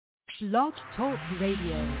Blog Talk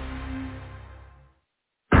Radio.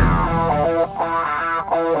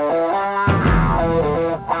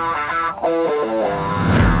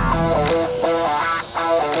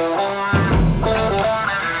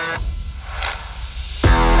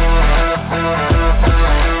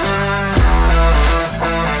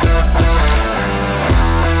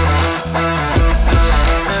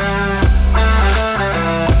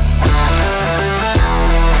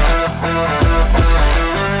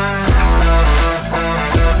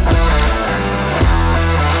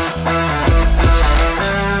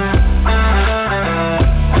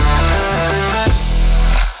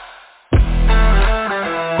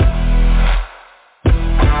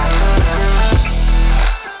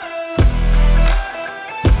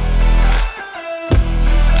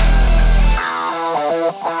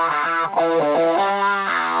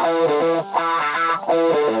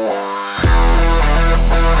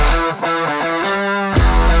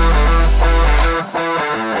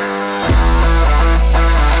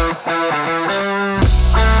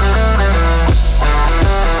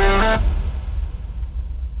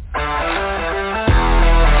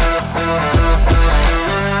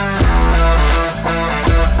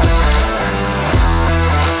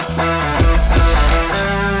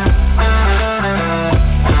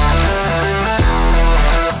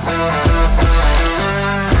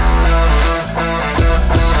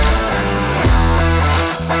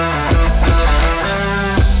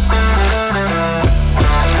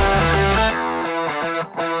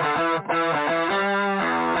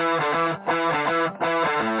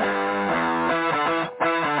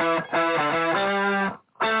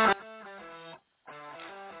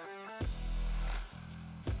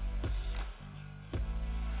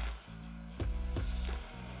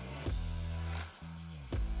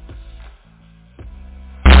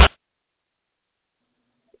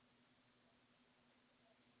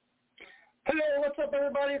 Hello, what's up,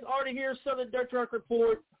 everybody? It's Artie here, Southern Dirt Truck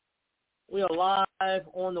Report. We are live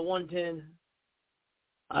on the 110.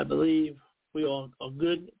 I believe we are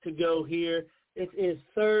good to go here. It is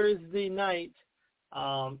Thursday night.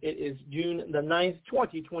 It is June the 9th,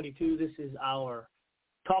 2022. This is our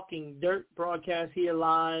Talking Dirt broadcast here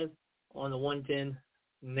live on the 110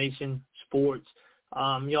 Nation Sports.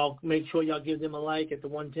 Y'all make sure y'all give them a like at the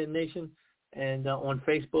 110 Nation and on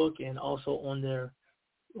Facebook and also on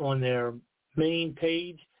their main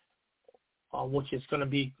page, which is going to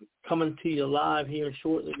be coming to you live here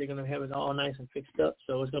shortly. They're going to have it all nice and fixed up,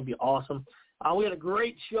 so it's going to be awesome. We got a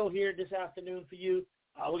great show here this afternoon for you.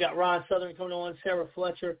 We got Ron Southern coming on, Sarah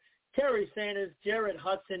Fletcher, Terry Sanders, Jared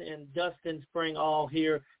Hudson, and Dustin Spring all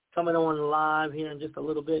here coming on live here in just a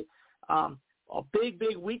little bit. A big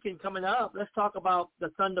weekend coming up. Let's talk about the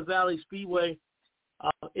Thunder Valley Speedway.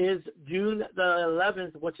 Is June the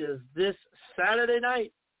 11th, which is this Saturday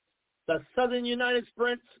night. The Southern United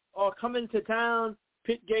Sprints are coming to town.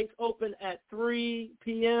 Pit gates open at 3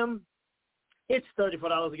 p.m. It's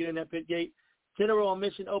 $34 to get in that pit gate. General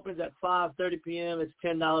admission opens at 5:30 p.m. It's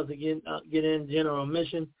 $10 to get in general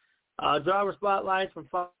admission. Driver spotlights from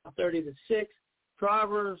 5:30 to 6.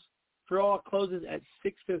 Drivers draw closes at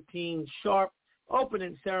 6:15 sharp.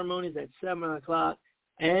 Opening ceremonies at 7 o'clock.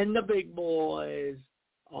 And the big boys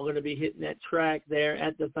are going to be hitting that track there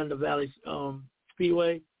at the Thunder Valley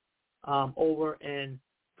Speedway. Over in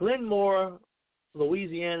Glenmore,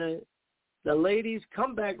 Louisiana. The ladies'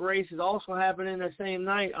 comeback race is also happening the same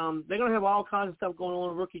night. They're going to have all kinds of stuff going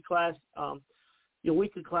on. Rookie class, your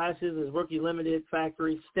weekly classes is Rookie Limited,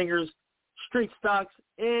 Factory, Stingers, Street Stocks,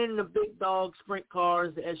 and the Big Dog Sprint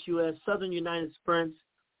Cars, the SUS, Southern United Sprints,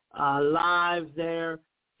 live there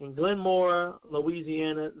in Glenmore,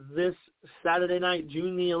 Louisiana, this Saturday night,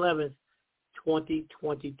 June the 11th,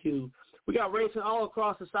 2022. We got racing all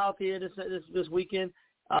across the South here this weekend.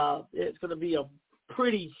 It's going to be a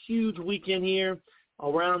pretty huge weekend here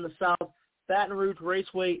around the South. Baton Rouge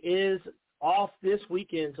Raceway is off this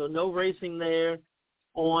weekend, so no racing there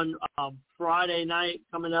on Friday night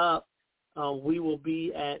coming up. We will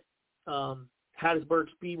be at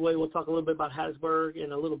Hattiesburg Speedway. We'll talk a little bit about Hattiesburg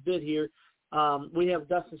in a little bit here. We have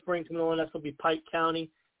Dustin Spring coming on. That's going to be Pike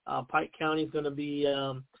County. Pike County is going to be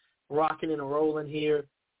rocking and rolling here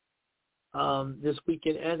this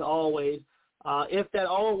weekend, as always. If that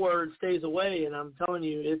R word stays away, and I'm telling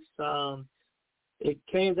you, it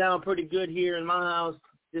came down pretty good here in my house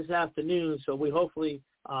this afternoon, so we hopefully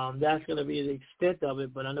that's going to be the extent of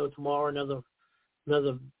it. But I know tomorrow another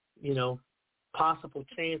possible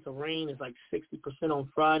chance of rain is like 60% on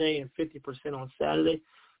Friday and 50% on Saturday.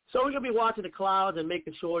 So we're going to be watching the clouds and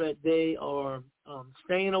making sure that they are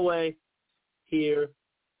staying away here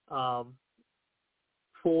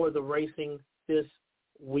for the racing this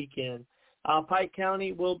weekend. Pike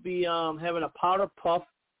County will be having a powder puff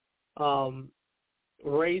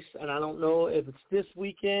race, and I don't know if it's this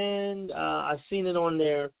weekend. I've seen it on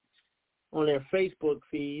their Facebook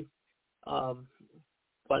feed,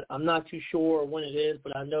 but I'm not too sure when it is.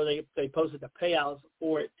 But I know they posted the payouts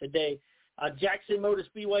for it today. Jackson Motor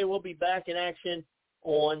Speedway will be back in action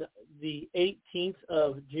on the 18th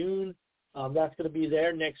of June. That's going to be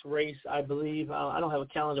their next race, I believe. I don't have a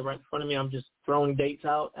calendar right in front of me. I'm just throwing dates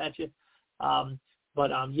out at you.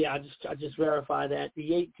 Yeah, I just verified that.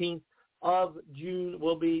 The 18th of June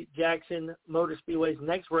will be Jackson Motor Speedway's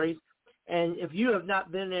next race. And if you have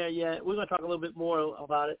not been there yet, we're going to talk a little bit more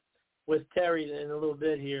about it with Terry in a little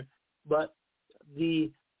bit here. But the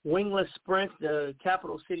wingless sprint, the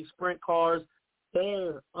Capital City Sprint cars,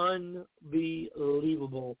 they're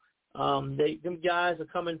unbelievable. Them guys are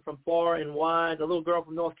coming from far and wide. The little girl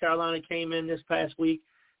from North Carolina came in this past week,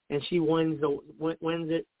 and she wins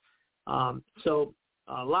it. So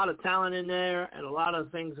a lot of talent in there and a lot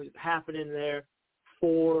of things happening there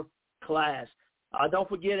for class. Don't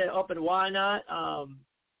forget up at Wynot,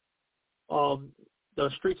 the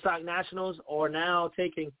Street Stock Nationals are now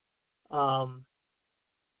taking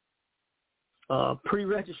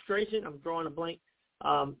pre-registration. I'm drawing a blank.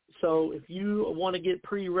 So if you want to get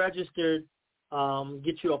pre-registered,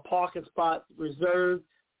 get you a parking spot reserved,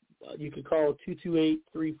 you can call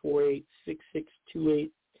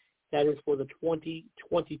 228-348-6628. That is for the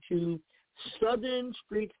 2022 Southern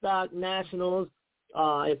Street Stock Nationals.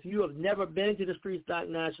 If you have never been to the Street Stock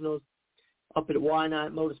Nationals up at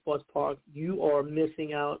Wynot Motorsports Park, you are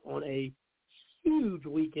missing out on a huge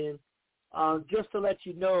weekend. Just to let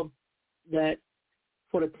you know that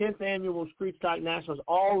for the 10th annual Street Stock Nationals,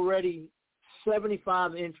 already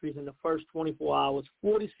 75 entries in the first 24 hours,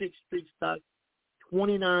 46 Street Stock,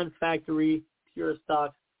 29 factory pure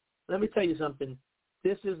stocks. Let me tell you something.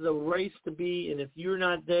 This is the race to be, and if you're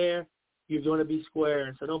not there, you're going to be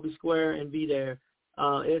square. So don't be square and be there.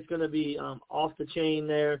 It's going to be off the chain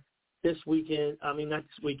there this weekend. I mean, not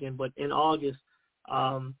this weekend, but in August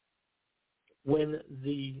when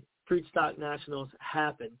the Street Stock Nationals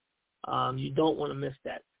happen. You don't want to miss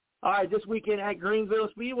that. All right, this weekend at Greenville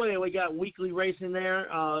Speedway, we got weekly racing there.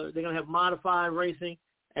 They're going to have modified racing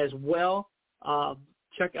as well.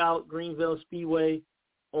 Check out Greenville Speedway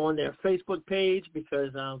on their Facebook page because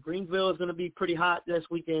Greenville is going to be pretty hot this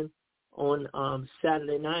weekend on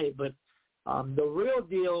Saturday night. But the real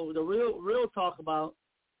deal, the real talk about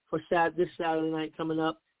for this Saturday night coming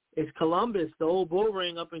up is Columbus, the old bull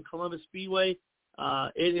ring up in Columbus Speedway.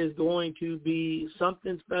 It is going to be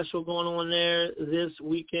something special going on there this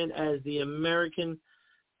weekend as the American,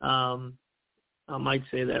 I might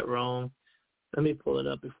say that wrong. Let me pull it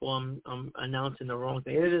up before I'm announcing the wrong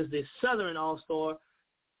thing. It is the Southern All-Star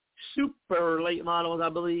Super Late Models, I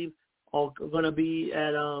believe, are going to be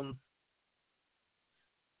at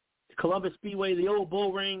Columbus Speedway, the old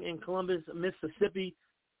bull ring in Columbus, Mississippi.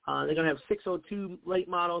 They're going to have 602 late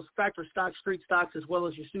models, factory stock, street stocks, as well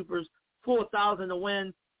as your supers. 4,000 to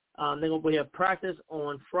win. We have practice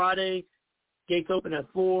on Friday. Gates open at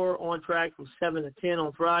 4, on track from 7 to 10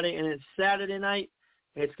 on Friday. And then Saturday night,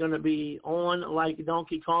 it's going to be on like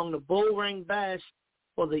Donkey Kong, the Bull Ring Bash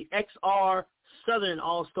for the XR Southern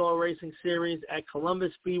All-Star Racing Series at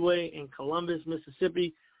Columbus Speedway in Columbus,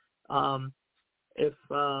 Mississippi. If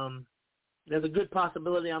there's a good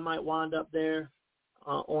possibility I might wind up there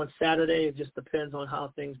on Saturday. It just depends on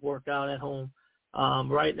how things work out at home.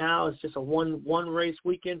 Right now, it's just a one race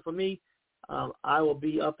weekend for me. I will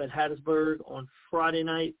be up at Hattiesburg on Friday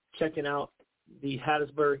night checking out the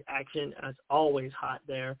Hattiesburg action. It's always hot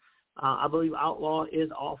there. I believe Outlaw is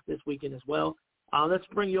off this weekend as well. Let's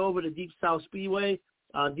bring you over to Deep South Speedway.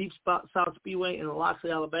 Deep South Speedway in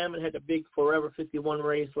Loxley, Alabama had the big Forever 51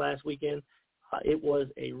 race last weekend. It was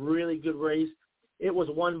a really good race. It was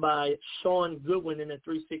won by Sean Goodwin in the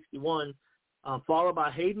 361. Followed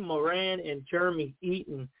by Hayden Moran and Jeremy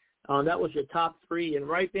Eaton. That was your top three. And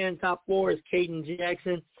right there in top four is Caden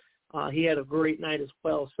Jackson. He had a great night as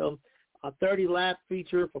well. So a 30-lap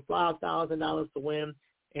feature for $5,000 to win.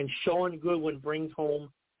 And Sean Goodwin brings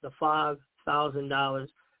home the $5,000.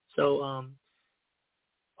 So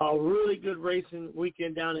a really good racing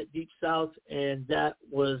weekend down at Deep South, and that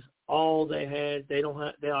was all they had.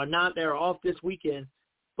 They're off this weekend.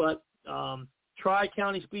 But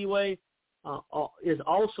Tri-County Speedway is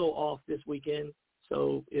also off this weekend.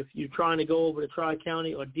 So if you're trying to go over to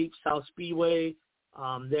Tri-County or Deep South Speedway,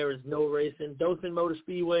 there is no racing. Dothan Motor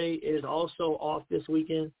Speedway is also off this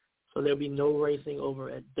weekend, so there'll be no racing over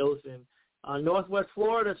at Dothan. Northwest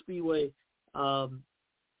Florida Speedway,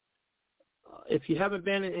 if you haven't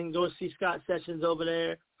been and go see Scott Sessions over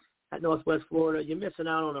there at Northwest Florida, you're missing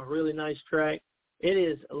out on a really nice track. It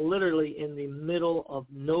is literally in the middle of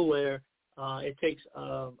nowhere. It takes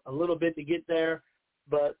a little bit to get there,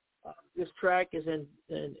 but this track is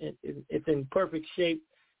in perfect shape,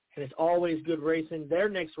 and it's always good racing. Their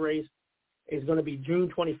next race is going to be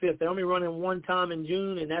June 25th. They're only running one time in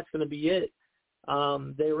June, and that's going to be it.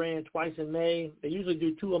 They ran twice in May. They usually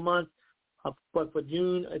do 2 a month, but for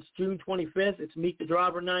June, it's June 25th. It's Meet the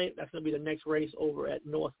Driver Night. That's going to be the next race over at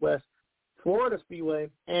Northwest Florida Speedway.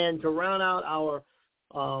 And to round out our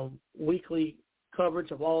weekly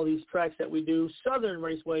coverage of all these tracks that we do, Southern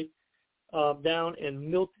Raceway down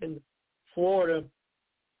in Milton, Florida,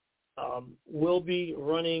 will be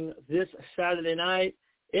running this Saturday night.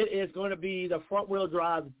 It is going to be the front-wheel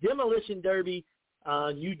drive Demolition Derby.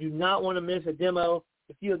 You do not want to miss a demo.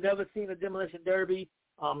 If you have never seen a Demolition Derby,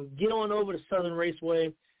 get on over to Southern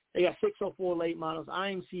Raceway. They got 604 late models,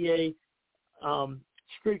 IMCA,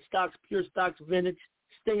 street stocks, pure stocks, vintage,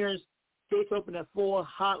 stingers. Gates open at 4,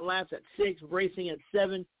 hot laps at 6, racing at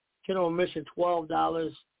 7, general admission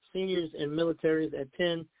 $12, seniors and militaries at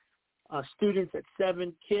 10, students at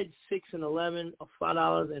 7, kids 6 and 11 are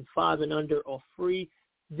 $5, and 5 and under are free.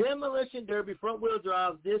 Demolition Derby front-wheel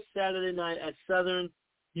drive this Saturday night at Southern.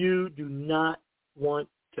 You do not want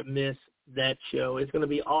to miss that show. It's going to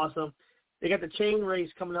be awesome. They got the chain race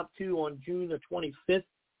coming up, too, on June the 25th.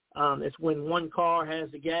 It's when one car has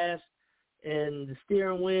the gas and the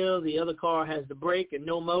steering wheel, the other car has the brake and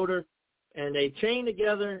no motor, and they chain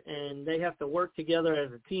together, and they have to work together as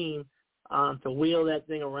a team to wheel that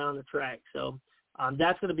thing around the track. So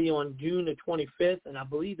that's going to be on June the 25th, and I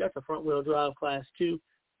believe that's a front-wheel drive class 2.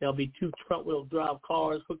 There'll be 2 front-wheel drive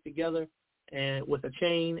cars hooked together and with a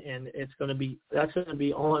chain, and that's going to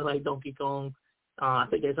be on like Donkey Kong. I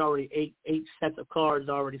think there's already eight sets of cars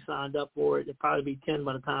already signed up for it. There'll probably be 10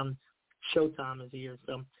 by the time showtime is here.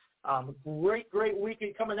 So great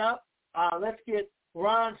weekend coming up. Let's get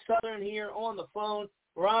Ron Southern here on the phone.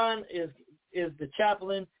 Ron is the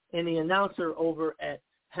chaplain and the announcer over at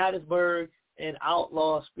Hattiesburg and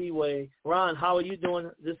Outlaw Speedway. Ron, how are you doing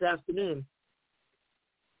this afternoon?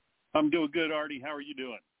 I'm doing good, Artie. How are you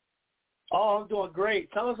doing? Oh, I'm doing great.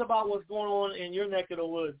 Tell us about what's going on in your neck of the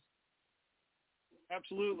woods.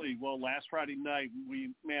 Absolutely. Well, last Friday night,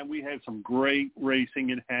 we had some great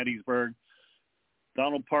racing in Hattiesburg.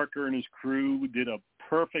 Donald Parker and his crew did a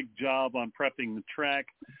perfect job on prepping the track,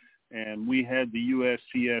 and we had the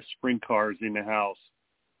USCS sprint cars in the house,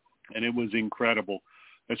 and it was incredible.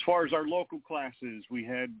 As far as our local classes, we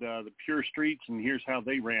had the Pure Streets, and here's how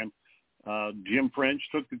they ran. Jim French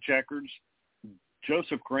took the checkers.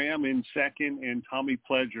 Joseph Graham in second, and Tommy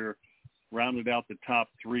Pledger rounded out the top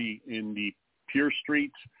 3 in the Pure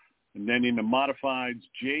Streets. And then in the modifieds,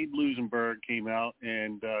 Jade Lusenberg came out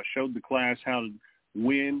and showed the class how to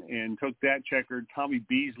win and took that checkered. Tommy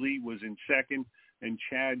Beasley was in second, and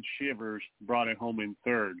Chad Shivers brought it home in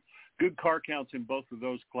third. Good car counts in both of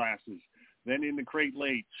those classes. Then in the crate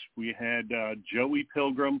lates, we had Joey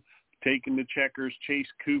Pilgrim taking the checkers, Chase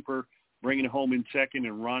Cooper bringing it home in second,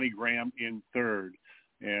 and Ronnie Graham in third.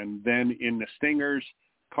 And then in the stingers,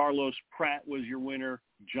 Carlos Pratt was your winner,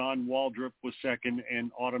 John Waldrop was second,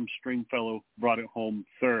 and Autumn Stringfellow brought it home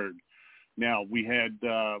third. Now, we had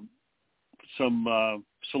some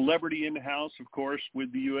celebrity in the house, of course,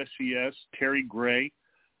 with the USCS, Terry Gray.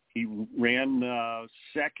 He ran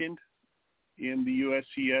second in the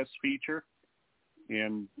USCS feature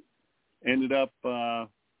and ended up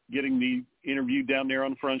getting the interview down there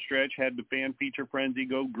on the front stretch, had the fan feature frenzy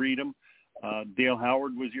go greet him. Dale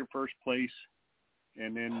Howard was your first place.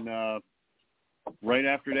 And then right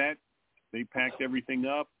after that, they packed everything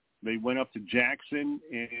up. They went up to Jackson,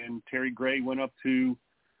 and Terry Gray went up to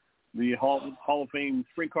the Hall of Fame,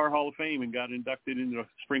 Sprint Car Hall of Fame, and got inducted into the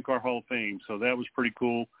Sprint Car Hall of Fame. So that was pretty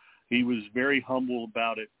cool. He was very humble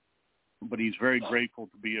about it, but he's very grateful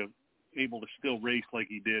to be able to still race like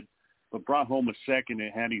he did, but brought home a second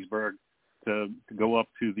at Hattiesburg to go up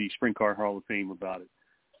to the Sprint Car Hall of Fame about it.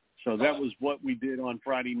 So that was what we did on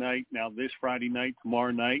Friday night. Now this Friday night,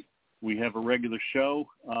 tomorrow night, we have a regular show,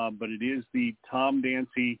 but it is the Tom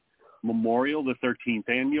Dancy Memorial, the 13th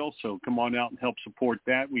annual. So come on out and help support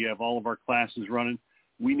that. We have all of our classes running.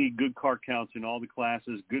 We need good car counts in all the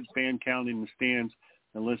classes, good fan count in the stands,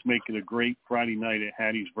 and let's make it a great Friday night at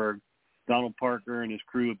Hattiesburg. Donald Parker and his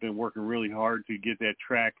crew have been working really hard to get that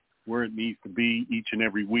track where it needs to be each and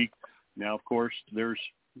every week. Now, of course, there's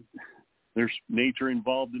nature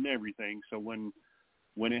involved in everything. So when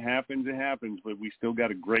when it happens, it happens, but we still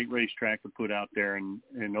got a great racetrack to put out there, and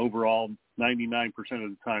overall, 99% of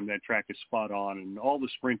the time that track is spot on, and all the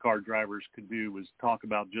sprint car drivers could do was talk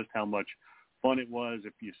about just how much fun it was.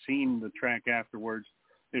 If you've seen the track afterwards,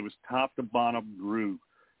 it was top to bottom groove.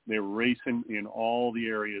 They were racing in all the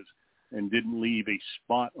areas and didn't leave a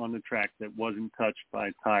spot on the track that wasn't touched by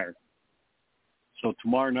a tire. So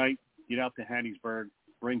tomorrow night, get out to Hattiesburg,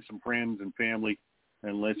 bring some friends and family,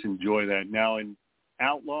 and let's enjoy that. Now in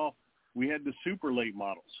Outlaw, we had the super late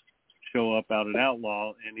models show up out at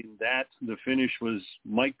Outlaw, and in that, the finish was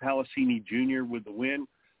Mike Palacini Jr. with the win,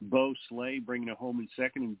 Bo Slay bringing it home in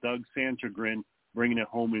second, and Doug Santergren bringing it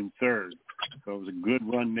home in third. So it was a good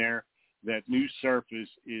run there. That new surface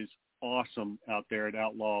is awesome out there at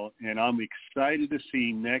Outlaw, and I'm excited to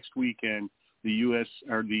see next weekend the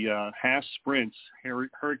Haas Sprints,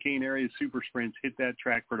 Hurricane Area Super Sprints, hit that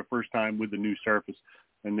track for the first time with the new surface,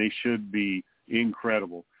 and they should be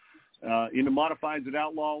incredible. In the modifieds at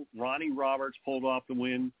Outlaw, Ronnie Roberts pulled off the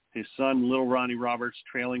win. His son, little Ronnie Roberts,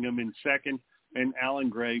 trailing him in second, and Alan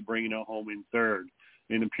Gray bringing it home in third.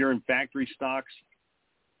 In the pure and factory stocks,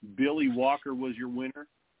 Billy Walker was your winner.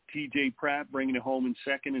 T.J. Pratt bringing it home in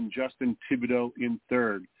second, and Justin Thibodeau in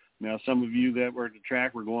third. Now, some of you that were at the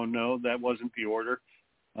track were going, no, that wasn't the order.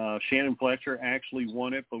 Shannon Fletcher actually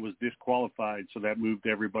won it, but was disqualified, so that moved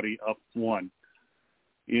everybody up one.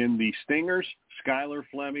 In the Stingers, Skylar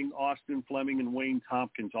Fleming, Austin Fleming, and Wayne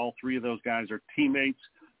Tompkins, all three of those guys are teammates.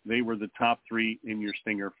 They were the top three in your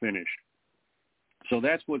Stinger finish. So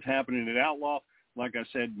that's what's happening at Outlaw. Like I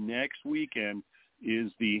said, next weekend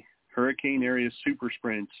is the Hurricane Area Super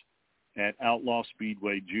Sprints at Outlaw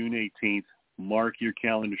Speedway, June 18th. Mark your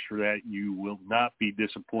calendars for that. You will not be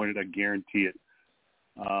disappointed. I guarantee it.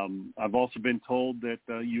 I've also been told that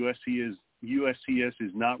USCS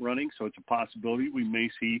is not running, so it's a possibility we may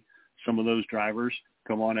see some of those drivers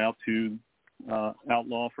come on out to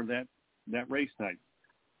Outlaw for that race night.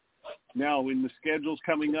 Now, in the schedules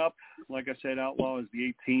coming up, like I said, Outlaw is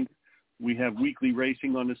the 18th. We have weekly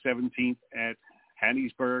racing on the 17th at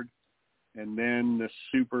Hattiesburg, and then the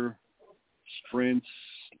Super Sprints.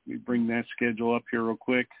 Let me bring that schedule up here real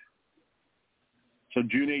quick. So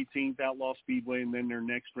June 18th, Outlaw Speedway, and then their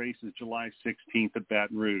next race is July 16th at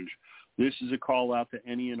Baton Rouge. This is a call out to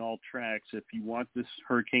any and all tracks. If you want this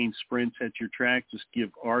Hurricane Sprints at your track, just give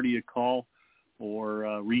Artie a call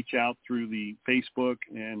or reach out through the Facebook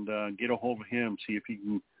and get a hold of him, see if he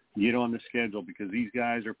can get on the schedule, because these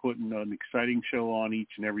guys are putting an exciting show on each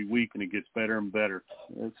and every week, and it gets better and better.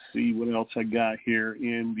 Let's see what else I got here.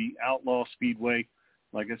 In the Outlaw Speedway,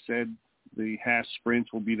 like I said, the Haas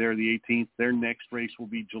Sprints will be there the 18th. Their next race will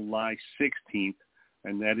be July 16th,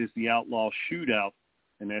 and that is the Outlaw Shootout,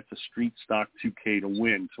 and that's a street stock 2K to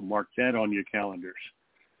win. So mark that on your calendars.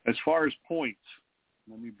 As far as points,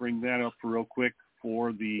 let me bring that up real quick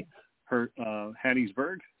for the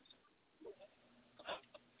Hattiesburg.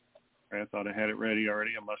 I thought I had it ready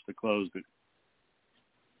already. I must have closed it.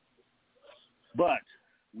 But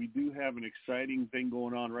we do have an exciting thing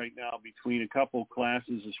going on right now between a couple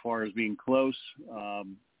classes as far as being close.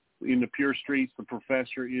 In the pure streets, the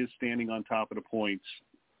Professor is standing on top of the points.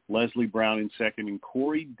 Leslie Brown in second, and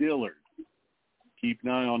Corey Dillard. Keep an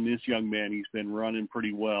eye on this young man. He's been running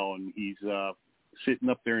pretty well, and he's sitting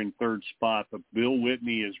up there in third spot. But Bill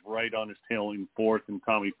Whitney is right on his tail in fourth, and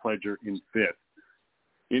Tommy Pledger in fifth.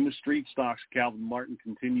 In the street stocks, Calvin Martin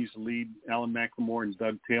continues to lead Alan McLemore and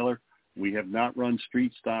Doug Taylor. We have not run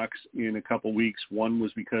street stocks in a couple weeks. One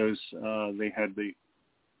was because they had the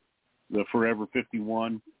Forever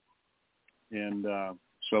 51, and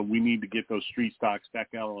so we need to get those street stocks back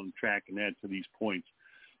out on the track and add to these points.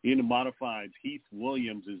 In the modifieds, Heath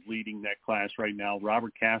Williams is leading that class right now.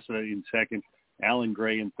 Robert Cassada in second, Alan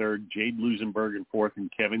Gray in third, Jade Lusenberg in fourth, and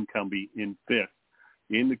Kevin Cumby in fifth.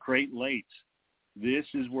 In the crate lates, this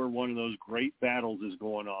is where one of those great battles is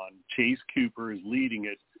going on. Chase Cooper is leading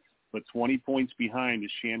it, but 20 points behind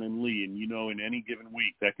is Shannon Lee, and you know in any given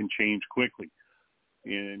week that can change quickly.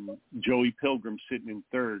 And Joey Pilgrim sitting in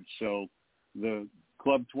third, so the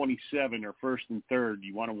Club 27 are first and third.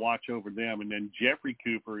 You want to watch over them. And then Jeffrey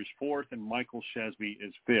Cooper is fourth, and Michael Shesby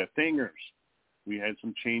is fifth. Thingers, we had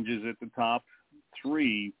some changes at the top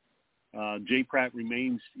three. Jay Pratt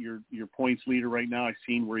remains your points leader right now. I've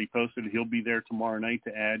seen where he posted he'll be there tomorrow night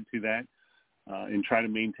to add to that and try to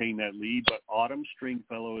maintain that lead. But Autumn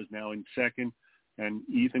Stringfellow is now in second, and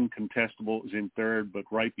Ethan Contestable is in third. But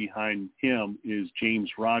right behind him is James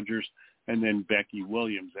Rogers and then Becky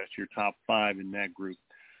Williams. That's your top five in that group.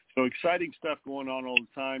 So exciting stuff going on all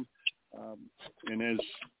the time. And as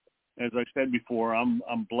as I said before, I'm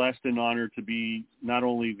blessed and honored to be not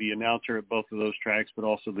only the announcer at both of those tracks, but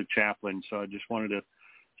also the chaplain. So I just wanted to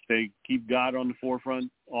keep God on the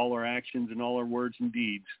forefront, all our actions and all our words and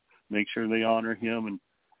deeds, make sure they honor him. And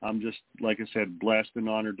I'm just, like I said, blessed and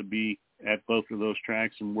honored to be at both of those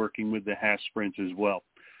tracks and working with the Haas Sprints as well.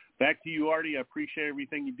 Back to you, Artie. I appreciate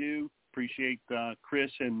everything you do. Appreciate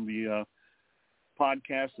Chris and the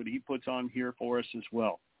podcast that he puts on here for us as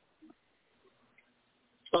well.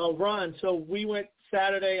 Ron, so we went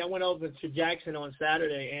Saturday. I went over to Jackson on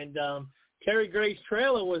Saturday, and Terry Gray's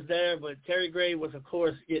trailer was there, but Terry Gray was, of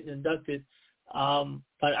course, getting inducted.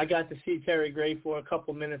 But I got to see Terry Gray for a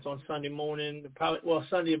couple minutes on Sunday morning.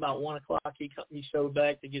 Sunday about 1 o'clock. He showed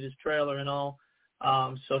back to get his trailer and all.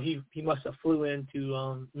 So he must have flew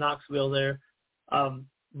into Knoxville there.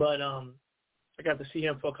 But I got to see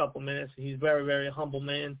him for a couple minutes. He's a very, very humble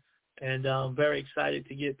man, and very excited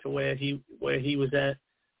to get to where he was at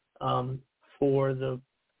for the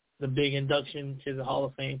big induction to the Hall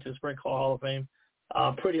of Fame, to the Sprint Car Hall of Fame.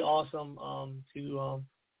 Pretty awesome to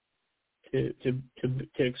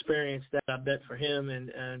experience that, I bet, for him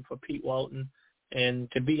and for Pete Walton, and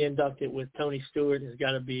to be inducted with Tony Stewart has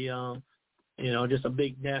got to be just a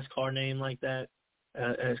big NASCAR name like that.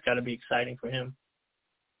 And it's got to be exciting for him.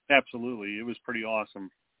 Absolutely, it was pretty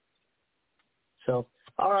awesome. So,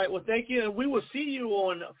 all right, well, thank you. We will see you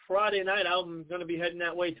on Friday night. I'm going to be heading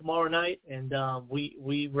that way tomorrow night, and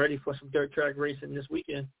we ready for some dirt track racing this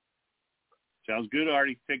weekend. Sounds good,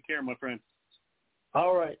 Artie. Take care, my friend.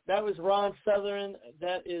 All right, that was Ron Southern.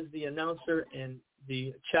 That is the announcer and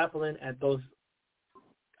the chaplain at both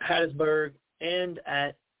Hattiesburg and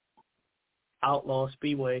at Outlaw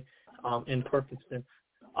Speedway in Perkinston.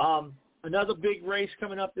 Another big race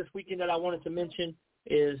coming up this weekend that I wanted to mention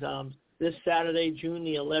is this Saturday, June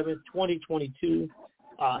the 11th, 2022.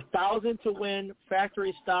 1,000 to win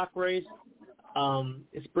factory stock race.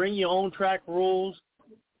 It's bring your own track rules.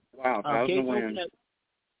 Wow, 1,000 to win.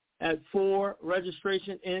 At 4,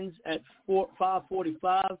 registration ends at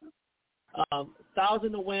 5:45.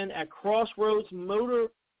 1,000 to win at Crossroads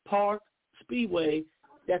Motor Park Speedway.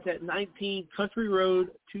 That's at 19 Country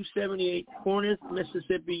Road, 278 Cornish,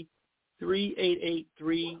 Mississippi,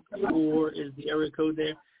 38834 is the area code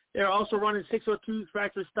there. They're also running 602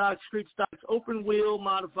 factory stocks, street stocks, open wheel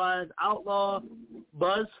modifieds, Outlaw,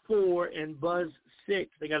 Buzz 4, and Buzz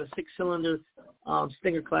 6. They got a 6-cylinder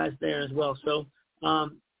Stinger class there as well. So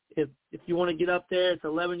if you want to get up there, it's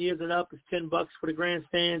 11 years and up. It's $10 for the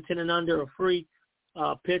grandstand. 10 and under are free.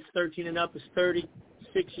 Pits 13 and up is 30.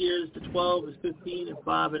 6 years to 12 is 15, and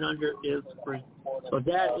 5 and under is free. So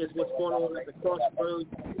that is what's going on at the Crossroads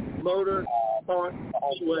Motor Park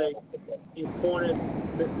Speedway in Cornish,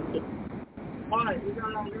 Mississippi. All right, we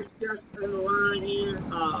got our next guest on the line here.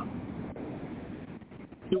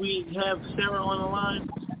 Do we have Sarah on the line?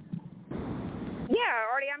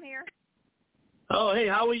 Yeah, Artie, I'm here. Oh, hey,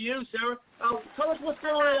 how are you, Sarah? Tell us what's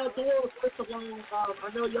going on outdoors. First of all, I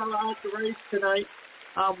know y'all are out to race tonight.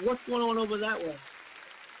 What's going on over that way?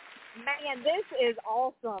 Man, this is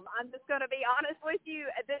awesome. I'm just going to be honest with you.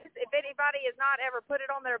 If anybody has not ever put it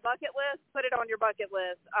on their bucket list, put it on your bucket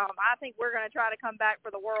list. I think we're going to try to come back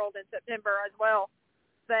for the World in September as well.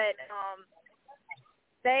 But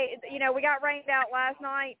we got rained out last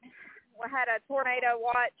night. We had a tornado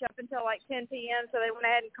watch up until like 10 p.m., so they went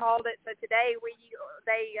ahead and called it. So today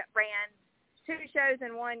they ran 2 shows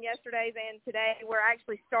in one, yesterday's and today. We're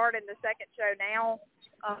actually starting the second show now.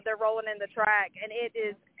 They're rolling in the track, and it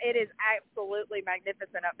is absolutely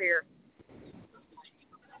magnificent up here.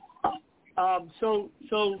 So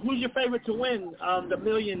who's your favorite to win the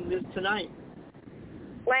million tonight?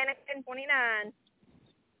 Flanagan 29.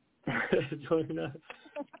 29.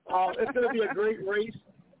 It's going to be a great race.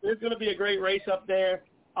 It's going to be a great race up there.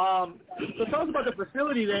 So talk about the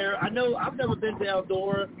facility there. I know I've never been to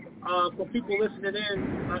Eldora. For people listening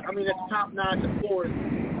in, I mean, it's top-notch, of course.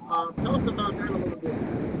 Tell us about that a little bit.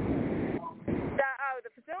 The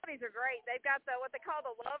facilities are great. They've got what they call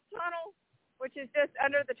the Love Tunnel, which is just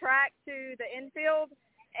under the track to the infield.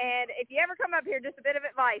 And if you ever come up here, just a bit of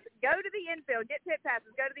advice, go to the infield, get pit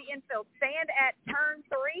passes, go to the infield, stand at turn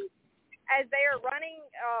 3 as they are running.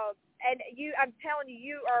 And I'm telling you,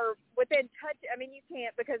 you are within touch. I mean, you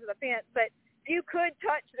can't because of the fence, but you could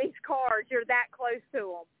touch these cars. You're that close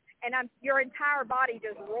to them. And your entire body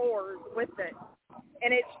just roars with it.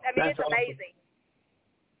 And it's awesome. amazing.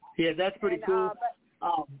 Yeah, that's pretty cool.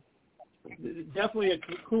 Definitely a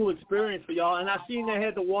cool experience for y'all. And I seen they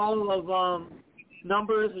had the wall of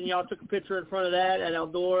numbers, and y'all took a picture in front of that at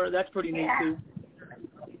Eldora. That's pretty neat, too.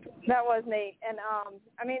 That was neat. And,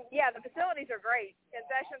 the facilities are great.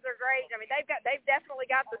 Concessions are great. I mean, they've definitely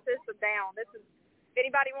got the system down. If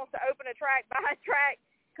anybody wants to open a track, buy a track,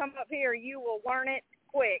 come up here. You will learn it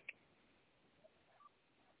quick.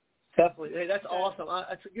 Definitely. Hey, that's awesome.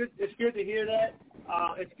 It's good to hear that.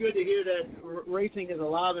 It's good to hear that racing is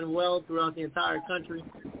alive and well throughout the entire country.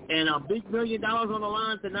 And a big $1 million on the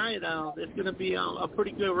line tonight. It's going to be a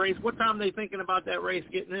pretty good race. What time are they thinking about that race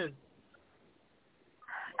getting in?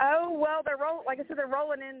 Oh, well, like I said, they're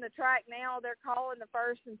rolling in the track now. They're calling the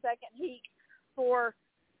first and second heat for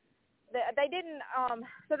they did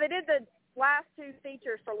the last two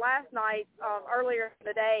features for last night earlier in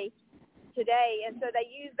the day today, and so they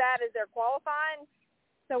use that as their qualifying.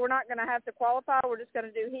 So we're not going to have to qualify. We're just going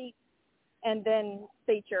to do heat and then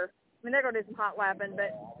feature. I mean, they're going to do some hot lapping,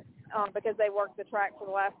 but because they worked the track for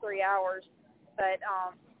the last 3 hours. But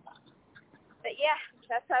yeah,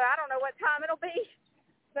 that's how. I don't know what time it'll be.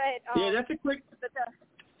 But yeah, that's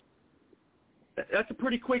a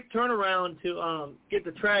pretty quick turnaround to get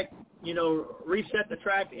the track, reset the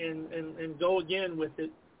track and go again with it.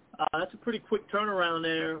 That's a pretty quick turnaround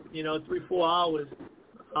there, 3-4 hours,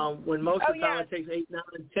 when most of the time it takes 8, 9,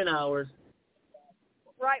 10 hours.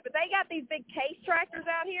 Right, but they got these big case tractors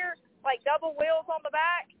out here, like double wheels on the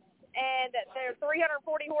back, and they're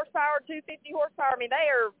 340 horsepower, 250 horsepower. I mean, they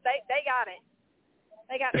got it.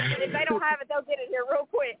 They got it. If they don't have it, they'll get it here real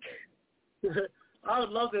quick. I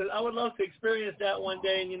would love to experience that one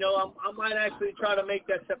day, and I might actually try to make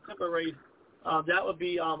that September race. That would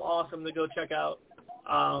be awesome to go check out.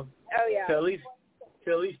 Oh yeah. To at least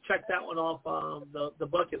check that one off the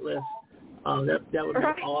bucket list. That would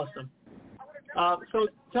be awesome. So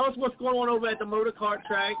tell us what's going on over at the motor kart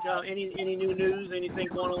track. Any new news? Anything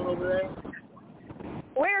going on over there?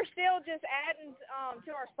 We're still just adding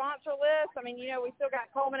to our sponsor list. I mean, we still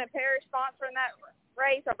got Coleman and Parrish sponsoring that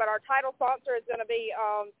race, but our title sponsor is going to be,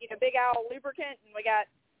 Big Owl Lubricant, and we got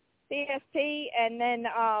CST, and then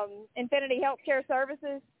Infinity Healthcare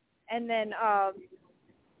Services, and then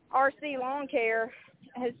RC Lawn Care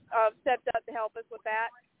has stepped up to help us with that.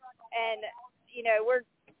 And, we're,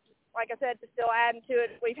 like I said, still adding to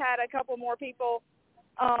it. We've had a couple more people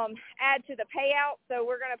add to the payout, so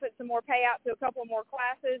we're going to put some more payout to a couple more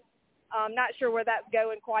classes. Not sure where that's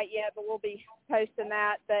going quite yet, but we'll be posting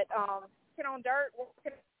that. But working on dirt,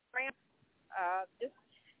 working on ramp, just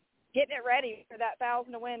getting it ready for that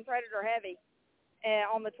 1,000 to win Predator Heavy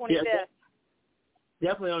on the 25th. Yeah,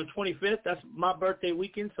 definitely on the 25th. That's my birthday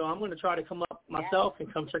weekend, so I'm going to try to come up myself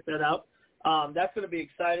and come check that out. That's going to be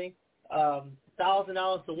exciting.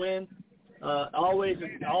 $1,000 to win. Always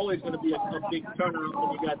going to be a big turnout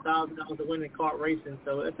when you got $1,000 to win in kart racing.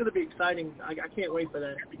 So it's going to be exciting. I can't wait for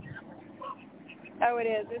that. Oh, it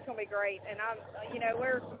is. It's going to be great. And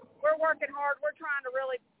we're working hard. We're trying to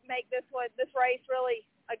really make this race really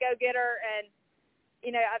a go-getter. And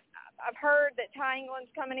I've heard that Ty England's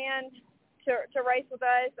coming in to race with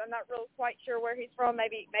us. I'm not really quite sure where he's from.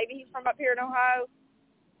 Maybe he's from up here in Ohio.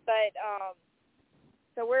 But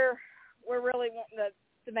so we're really wanting to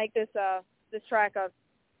make this track a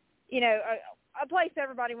place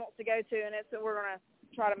everybody wants to go to, and we're going to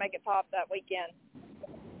try to make it pop that weekend.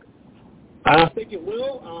 I think it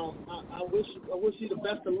will. I wish you the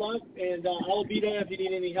best of luck, and I'll be there if you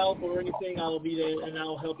need any help or anything. I will be there, and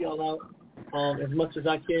I'll help y'all out as much as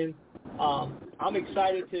I can. I'm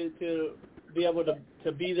excited to be able to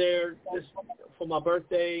be there for my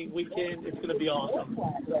birthday weekend. It's going to be awesome.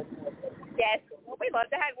 Yes, we'd love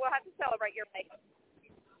to we'll have to celebrate your birthday.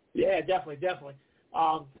 Yeah, definitely.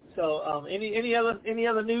 So, any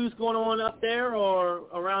other news going on up there or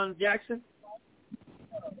around Jackson?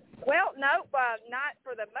 Well, no, not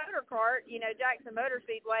for the motor kart. Jackson Motor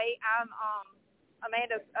Speedway. I'm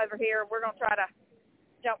Amanda's over here. We're gonna try to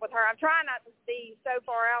jump with her. I'm trying not to be so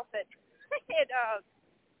far out that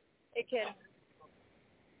it can.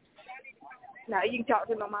 No, you can talk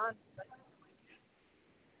to my mom.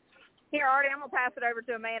 Here, Artie, I'm gonna pass it over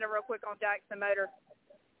to Amanda real quick on Jackson Motor.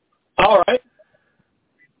 All right.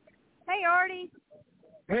 Hey, Artie.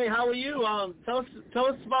 Hey, how are you? Tell us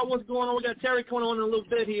about what's going on. We got Terry coming on in a little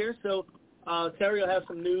bit here, so Terry will have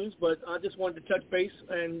some news. But I just wanted to touch base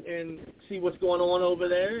and see what's going on over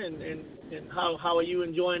there, and how are you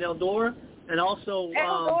enjoying Eldora, and also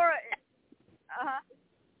Eldora.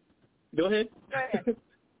 Go ahead. Go ahead.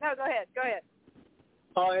 No, go ahead.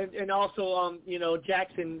 And also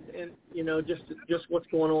Jackson, and just what's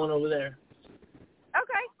going on over there.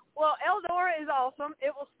 Okay. Well, Eldora is awesome.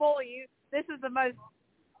 It will spoil you. It's a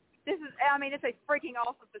freaking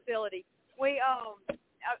awesome facility. We,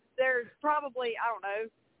 there's probably, I don't know,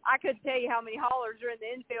 I couldn't tell you how many haulers are in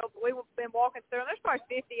the infield, but we've been walking through them. There's probably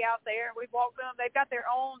 50 out there. We've walked them. They've got their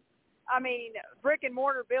own brick and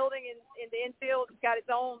mortar building in the infield. It's got its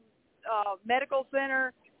own medical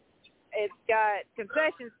center. It's got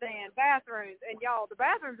concession stand, bathrooms, and y'all, the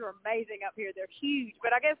bathrooms are amazing up here. They're huge,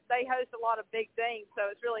 but I guess they host a lot of big things,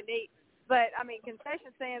 so it's really neat. But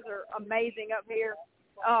concession stands are amazing up here.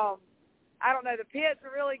 I don't know, the pits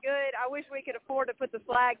are really good. I wish we could afford to put the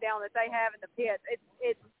flag down that they have in the pits.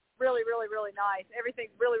 It's really, really, really nice.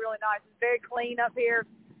 Everything's really, really nice. It's very clean up here.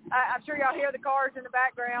 I'm sure y'all hear the cars in the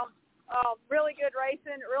background. Really good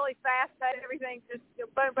racing, really fast. Everything's just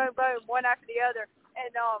boom, boom, boom, one after the other.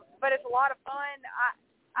 And but it's a lot of fun.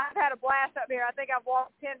 I've had a blast up here. I think I've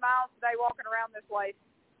walked 10 miles today walking around this place,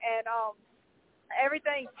 and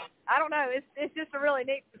everything. I don't know. It's just a really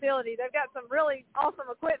neat facility. They've got some really awesome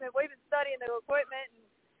equipment. We've been studying the equipment, and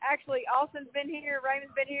actually Austin's been here,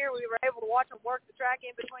 Raymond's been here. We were able to watch them work the track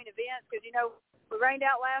in between events because we rained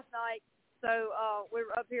out last night, so we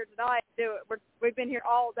were up here tonight to do it. We've been here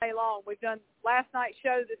all day long. We've done last night's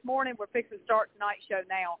show this morning. We're fixing to start tonight's show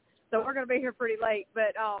now. So we're going to be here pretty late,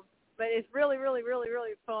 but it's really, really, really,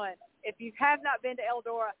 really fun. If you have not been to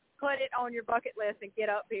Eldora, put it on your bucket list and get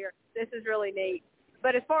up here. This is really neat.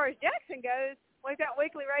 But as far as Jackson goes, we've got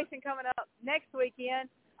weekly racing coming up next weekend.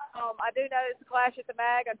 I do know it's a Clash at the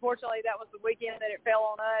Mag. Unfortunately, that was the weekend that it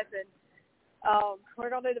fell on us, and we're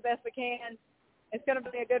going to do the best we can. It's going to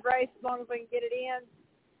be a good race as long as we can get it in.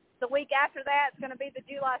 The week after that, it's going to be the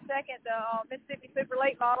July 2nd, the Mississippi Super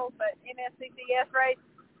Late Models, but MSCCS race.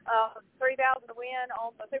 3,000 to win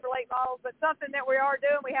on the Super Late Models, but something that we are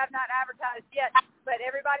doing, we have not advertised yet, but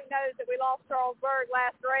everybody knows that we lost Charles Berg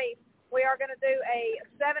last race. We are going to do a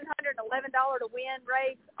 $711 to win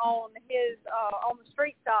race on his on the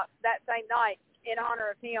street stock that same night in honor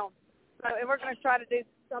of him. So, and we're going to try to do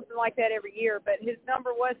something like that every year, but his number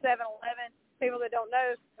was 711. People that don't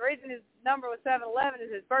know, the reason his number was 711 is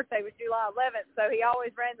his birthday was July 11th, so he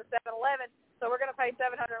always ran the 711. So we're going to pay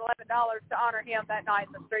 $711 to honor him that night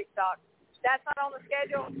in the street stock. That's not on the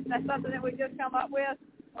schedule. That's something that we just come up with.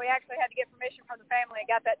 We actually had to get permission from the family and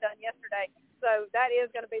got that done yesterday. So that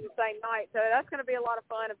is going to be the same night. So that's going to be a lot of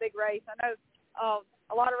fun, a big race. I know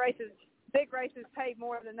a lot of races, big races pay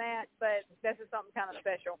more than that, but this is something kind of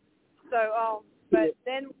special. So, but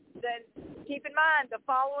then keep in mind, the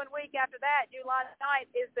following week after that, July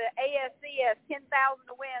 9th, is the ASCS 10,000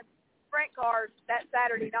 to win sprint cars that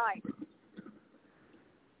Saturday night.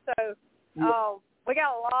 So, we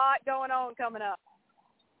got a lot going on coming up.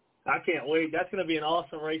 I can't wait. That's going to be an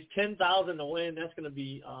awesome race. 10,000 to win. That's going to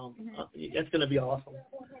be that's going to be awesome.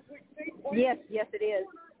 Yes, it is.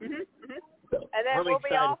 Mm-hmm. Mm-hmm. So, and then we'll excited.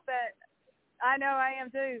 be off that. I know, I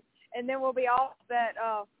am too. And then we'll be off that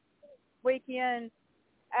weekend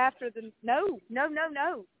after the. No.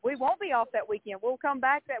 We won't be off that weekend. We'll come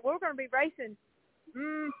back. We're going to be racing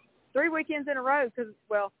 3 weekends in a row because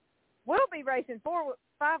we'll be racing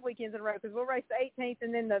 5 weekends in a row because we'll race the 18th,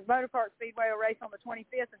 and then the Motor Kart Speedway will race on the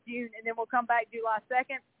 25th of June, and then we'll come back July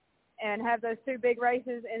 2nd and have those 2 big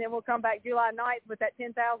races, and then we'll come back July 9th with that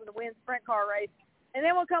 10,000 to win sprint car race, and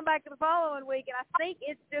then we'll come back to the following week, and I think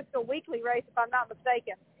it's just a weekly race if I'm not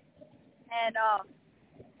mistaken, and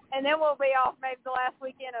then we'll be off maybe the last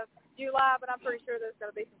weekend of July, but I'm pretty sure there's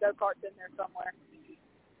going to be some go-karts in there somewhere.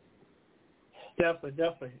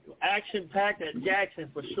 Definitely. Action-packed at Jackson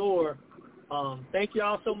for sure. Thank you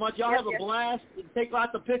all so much. Y'all have a blast. Take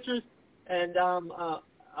lots of pictures, and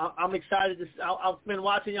I'm excited. I've been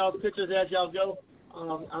watching y'all's pictures as y'all go.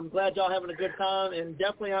 I'm glad y'all having a good time, and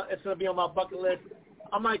definitely it's going to be on my bucket list.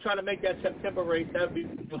 I might try to make that September race. That would be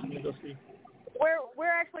interesting to go see.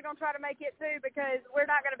 We're actually going to try to make it, too, because we're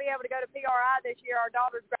not going to be able to go to PRI this year. Our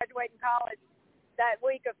daughter's graduating college that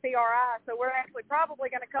week of PRI, so we're actually probably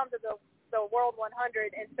going to come to the World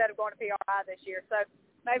 100 instead of going to PRI this year. So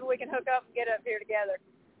maybe we can hook up and get up here together.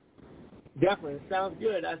 Definitely. Sounds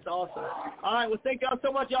good. That's awesome. All right. Well, thank y'all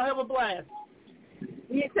so much. Y'all have a blast.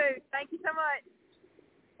 You too. Thank you so much.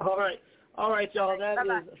 All right, y'all. That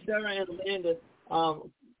Bye-bye. is Sarah and Amanda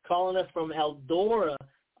calling us from Eldora.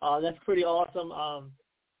 That's pretty awesome.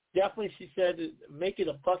 Definitely, she said, make it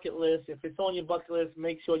a bucket list. If it's on your bucket list,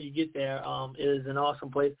 make sure you get there. It is an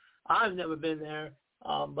awesome place. I've never been there,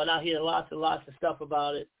 but I hear lots and lots of stuff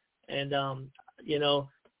about it. And,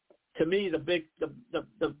 to me, the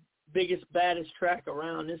biggest, baddest track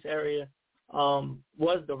around this area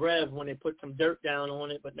was the Rev when they put some dirt down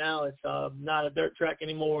on it, but now it's not a dirt track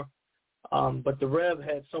anymore. But the Rev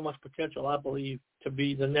had so much potential, I believe, to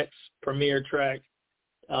be the next premier track,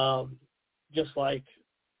 just like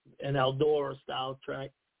an Eldora-style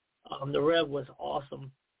track. The Rev was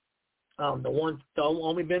awesome.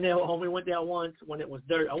 Only went there once when it was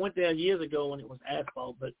dirt. I went there years ago when it was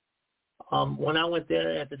asphalt, but When I went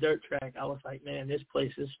there at the dirt track, I was like, man, this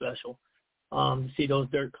place is special. To see those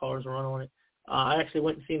dirt cars run on it. I actually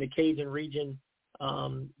went and seen the Cajun region,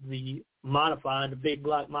 the modified, the big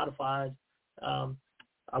block modified.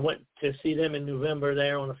 I went to see them in November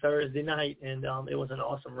there on a Thursday night, and it was an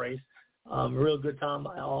awesome race. Real good time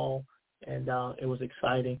by all, and it was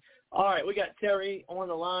exciting. All right, we got Terry on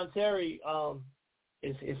the line. Terry,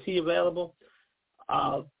 is he available?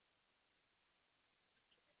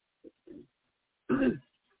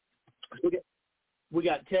 We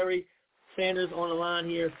got Terry Sanders on the line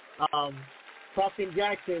here. Talking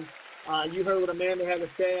Jackson, you heard what Amanda had to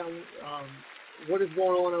say on what is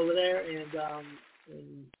going on over there,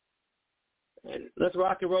 and let's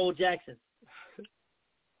rock and roll Jackson.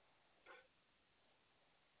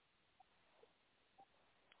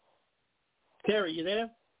 Terry, you there?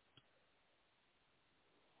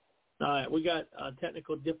 All right, we got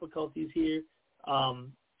technical difficulties here.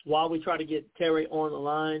 While we try to get Terry on the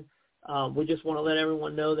line, we just want to let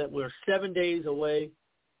everyone know that we're 7 days away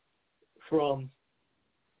from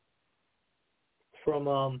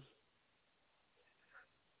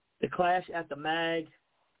the Clash at the Mag.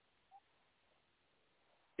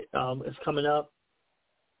 It's coming up.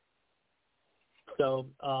 So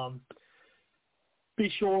be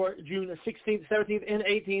sure June 16th, 17th, and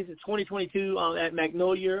 18th, 2022 at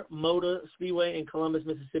Magnolia Motor Speedway in Columbus,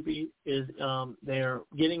 Mississippi. They're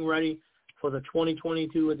getting ready for the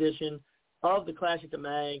 2022 edition of the Clash at the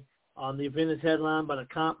Mag. The event is headlined by the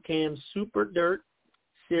Comp Cam Super Dirt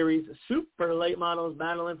Series Super Late Models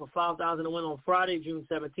battling for $5,000 to win on Friday, June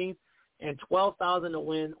 17th, and $12,000 to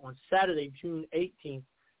win on Saturday, June 18th.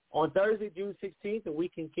 On Thursday, June 16th, the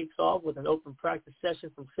weekend kicks off with an open practice session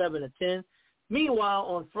from 7 to 10. Meanwhile,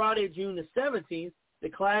 on Friday, June the 17th, the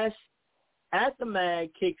Clash at the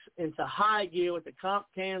Mag kicks into high gear with the Comp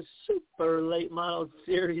Cam Super Late Model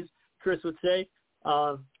Series, Chris would say.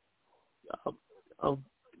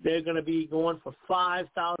 They're going to be going for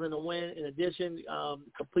 $5,000 to win. In addition,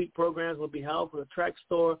 complete programs will be held for the Track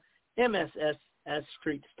Store, MSS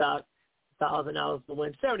Street Stock, $1,000 to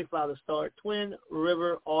win, $75 to start. Twin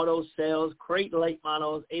River Auto Sales, Crate Late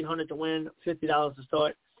Models, $800 to win, $50 to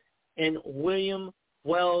start. And William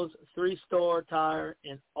Wells 3-Store Tire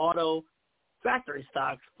and Auto Factory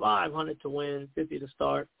Stocks, $500 to win, $50 to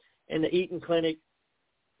start. And the Eaton Clinic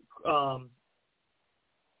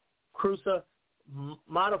Cruiser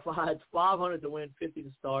Modified, $500 to win, $50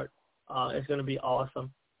 to start. It's going to be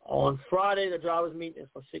awesome. On Friday, the drivers meeting is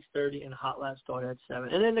for 6:30 and the hot lap start at 7.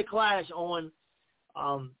 And then the Clash on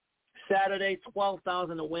Saturday,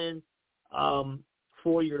 $12,000 to win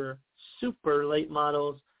for your super late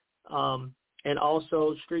models. And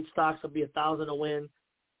also street stocks will be $1,000 to win.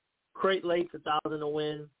 Crate Late's $1,000 to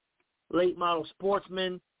win. Late model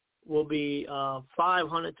sportsmen will be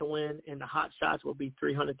 $500 to win, and the hot shots will be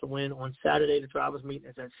 $300 to win. On Saturday, the drivers meeting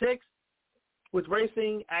is at 6, with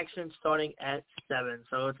racing action starting at 7.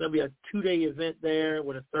 So it's going to be a 2-day event there,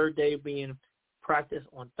 with a third day being practice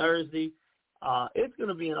on Thursday. It's going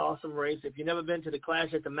to be an awesome race. If you've never been to the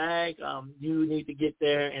Clash at the Mag, you need to get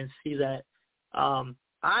there and see that.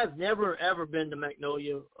 I've never, ever been to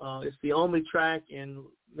Magnolia. It's the only track in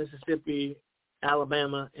Mississippi,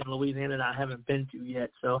 Alabama, and Louisiana that I haven't been to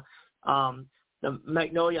yet. So the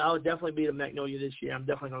Magnolia, I would definitely be to Magnolia this year. I'm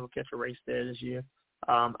definitely going to catch a race there this year.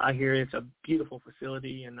 I hear it's a beautiful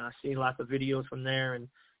facility, and I've seen lots of videos from there and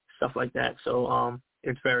stuff like that. So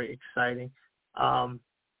it's very exciting.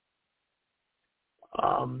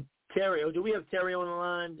 Terry, do we have Terry on the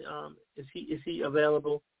line? Is he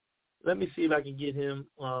available? Let me see if I can get him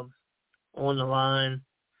on the line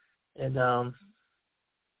and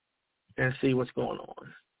see what's going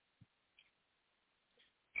on.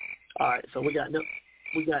 All right, so we got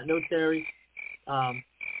no Terry.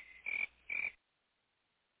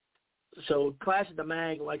 So Clash at the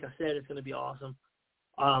Mag, like I said, it's going to be awesome.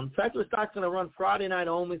 Factory Stock's going to run Friday night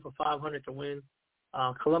only for $500 to win.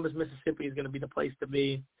 Columbus, Mississippi is going to be the place to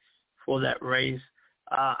be for that race.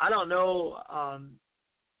 I don't know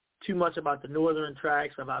too much about the northern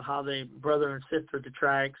tracks, about how they brother and sister the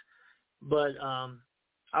tracks, but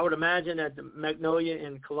I would imagine that the Magnolia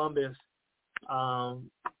and Columbus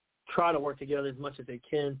try to work together as much as they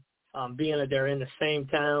can, being that they're in the same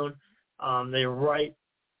town. They're right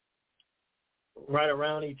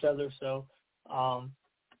around each other, so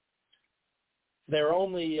they're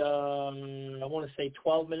only, I want to say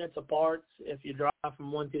 12 minutes apart. If you drive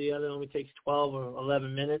from one to the other, it only takes 12 or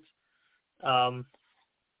 11 minutes.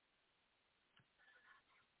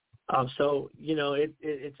 So, you know,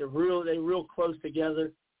 it's they're real close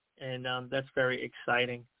together, and that's very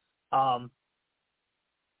exciting.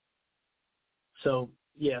 So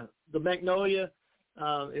the Magnolia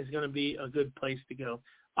is going to be a good place to go.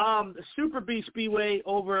 The Super B Speedway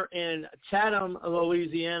over in Chatham,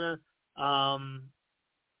 Louisiana.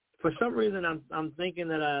 For some reason, I'm thinking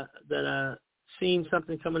that I seen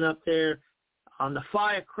something coming up there on the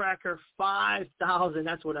Firecracker 5000.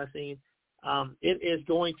 That's what I seen. It is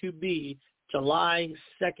going to be July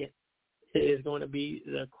 2nd. It is going to be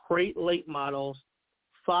the Crate Late Models,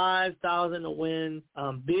 5,000 to win.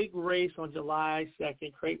 Big race on July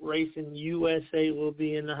 2nd. Crate Racing USA will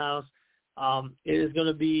be in the house. It is going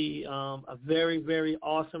to be a very, very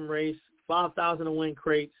awesome race. 5,000 to win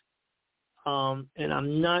crates. And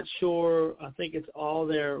I'm not sure. I think it's all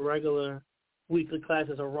their regular weekly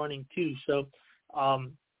classes are running too. So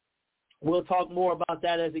we'll talk more about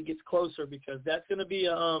that as it gets closer, because that's going to be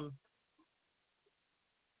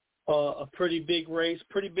a pretty big race,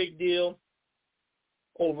 pretty big deal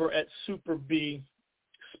over at Super B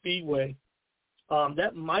Speedway.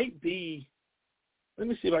 That might be, let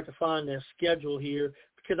me see if I can find their schedule here,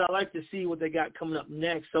 because I like to see what they got coming up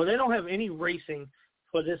next. So they don't have any racing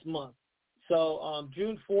for this month. So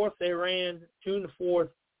June 4th they ran. June the 4th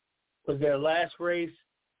was their last race,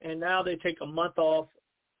 and now they take a month off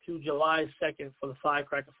to July 2nd for the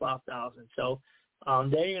Firecracker 5000. So they're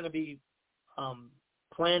going to be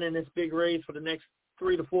planning this big race for the next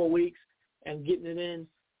 3 to 4 weeks and getting it in.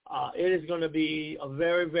 It is going to be a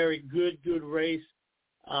very, very good race.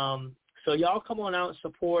 So y'all come on out and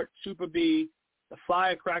support Super B, the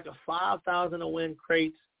Firecracker 5,000 to win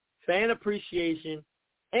crates, fan appreciation,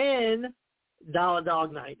 and Dollar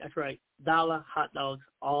Dog Night. That's right, dollar hot dogs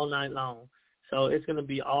all night long. So it's going to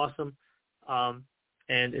be awesome, and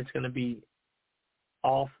it's going to be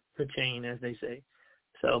off the chain, as they say.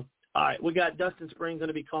 So, all right, we got Dustin Spring going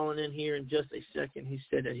to be calling in here in just a second. He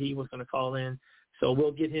said that he was going to call in, so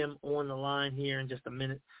we'll get him on the line here in just a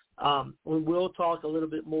minute. We will talk a little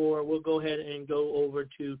bit more. We'll go ahead and go over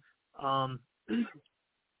to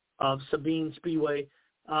Sabine Speedway.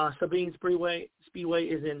 Sabine Speedway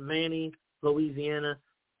is in Manny, Louisiana.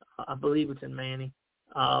 I believe it's in Manny.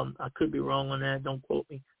 I could be wrong on that. Don't quote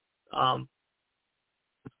me.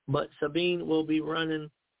 But Sabine will be running.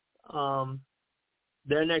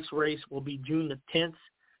 Their next race will be June the 10th,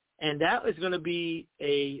 and that is going to be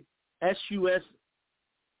a SUS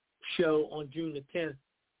show on June the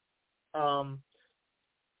 10th,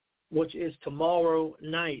 which is tomorrow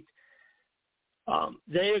night.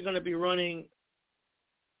 They are going to be running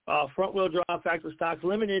front-wheel drive factory stocks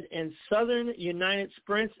limited and Southern United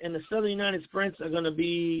Sprints, and the Southern United Sprints are going to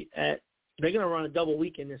be they're going to run a double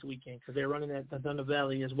weekend this weekend because they're running at the Thunder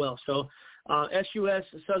Valley as well. So SUS,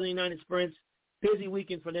 Southern United Sprints, busy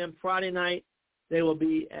weekend for them. Friday night, they will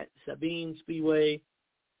be at Sabine Speedway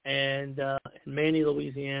and in Manny,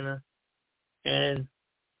 Louisiana, and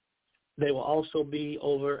they will also be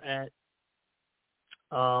over at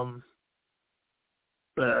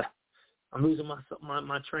I'm losing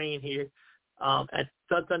my train here, at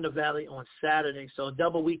Thunder Valley on Saturday. So a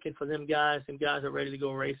double weekend for them guys. Them guys are ready to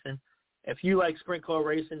go racing. If you like sprint car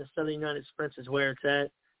racing, the Southern United Sprints is where it's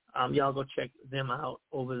at. Y'all go check them out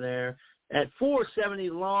over there at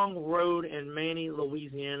 470 Long Road in Manny,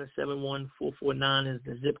 Louisiana. 71449 is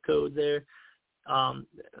the zip code there.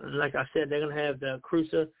 Like I said, they're going to have the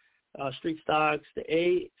Cruiser Street Stocks,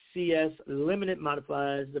 the ACS Limited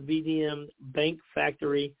Modifieds, the BDM Bank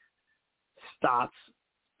Factory Stocks,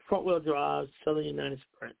 front-wheel drives, Southern United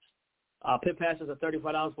Sprints. Pit passes are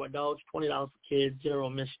 $35 for adults, $20 for kids, general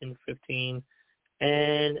admission $15,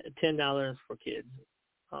 and $10 for kids.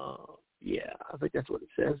 Yeah, I think that's what it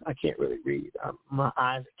says. I can't really read. My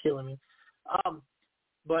eyes are killing me.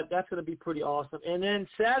 But that's going to be pretty awesome. And then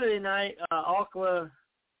Saturday night,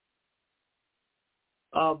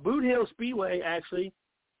 Boot Hill Speedway actually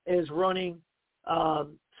is running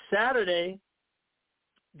Saturday,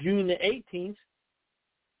 June the 18th,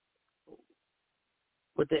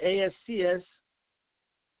 with the ASCS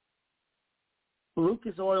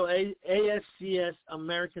Lucas Oil ASCS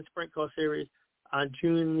American Sprint Car Series on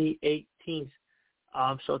June the 18th.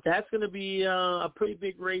 So that's going to be a pretty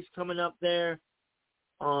big race coming up there.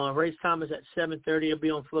 Race time is at 7:30. It'll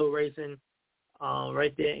be on Flow Racing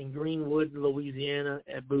right there in Greenwood, Louisiana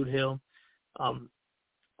at Boot Hill.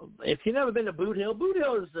 If you've never been to Boot Hill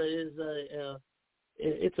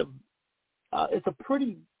is a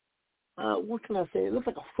pretty what can I say? It looks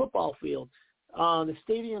like a football field. The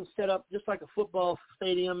stadium's set up just like a football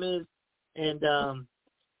stadium is, and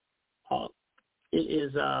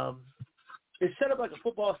it's set up like a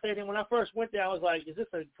football stadium. When I first went there, I was like, is this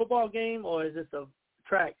a football game or is this a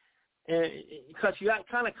track? And because you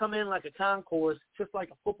kind of come in like a concourse, just like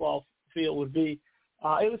a football field would be.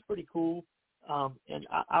 It was pretty cool. and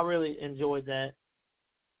I really enjoyed that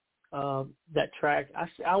track.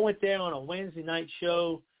 I went there on a Wednesday night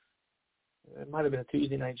show. It might have been a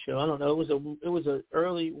Tuesday night show. I don't know. It was a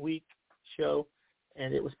early week show,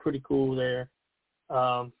 and it was pretty cool there.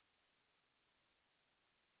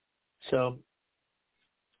 So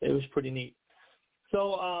it was pretty neat.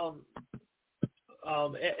 So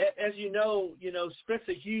as you know,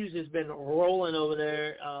 Spencer Hughes has been rolling over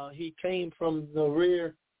there. He came from the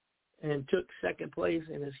rear and took second place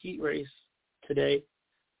in his heat race today,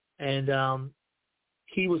 and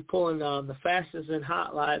he was pulling the fastest in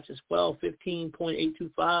hot laps as well,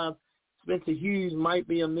 15.825. Spencer Hughes might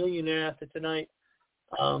be a millionaire after tonight.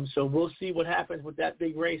 So we'll see what happens with that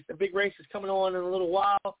big race. The big race is coming on in a little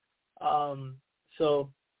while. So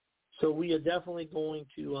we are definitely going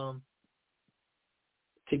to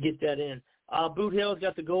get that in. Boot Hill's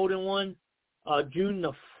got the golden one. June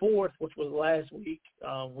the 4th, which was last week.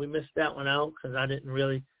 We missed that one out because I didn't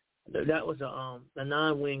really. That was a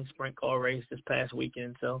 9-wing sprint car race this past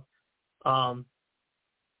weekend. So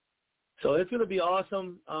it's going to be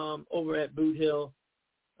awesome over at Boot Hill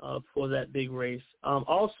for that big race.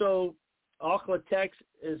 Also, Arclatex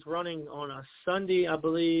is running on a Sunday, I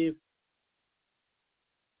believe.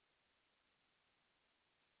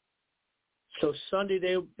 So Sunday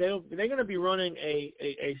they're going to be running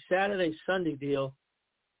a Saturday Sunday deal.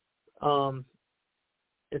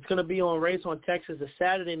 It's going to be on Race on Texas. The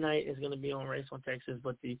Saturday night is going to be on Race on Texas,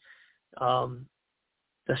 but the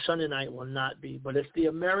Sunday night will not be. But it's the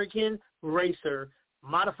American Racer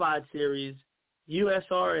Modified Series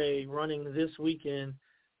USRA running this weekend,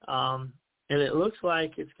 and it looks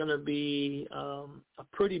like it's going to be a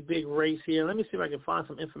pretty big race here. Let me see if I can find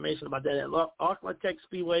some information about that at Arclatex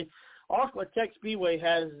Speedway. Arclatex Speedway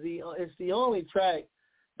it's the only track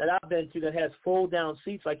that I've been to that has fold-down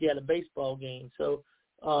seats like you had a baseball game. So,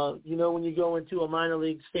 when you go into a minor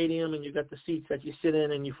league stadium and you got the seats that you sit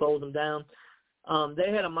in and you fold them down,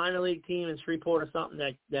 they had a minor league team in Shreveport or something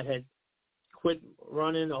that had quit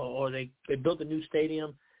running or they built a new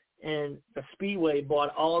stadium, and the Speedway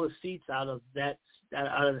bought all the seats out of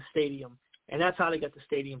the stadium, and that's how they got the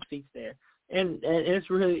stadium seats there. And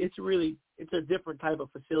it's a different type of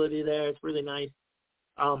facility there. It's really nice.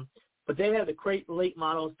 But they have the crate late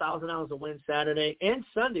models, $1,000 to win Saturday and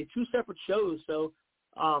Sunday, 2 separate shows. So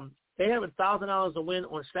they have $1,000 to win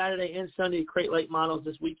on Saturday and Sunday, crate late models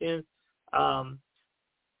this weekend. The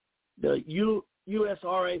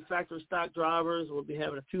USRA factory stock drivers will be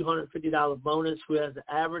having a $250 bonus who has the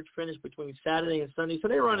average finish between Saturday and Sunday. So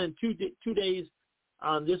they're running 2 days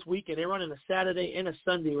this weekend. They're running a Saturday and a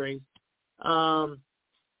Sunday race. I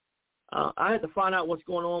had to find out what's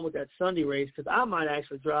going on with that Sunday race because I might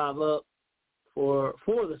actually drive up for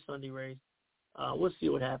the Sunday race. We'll see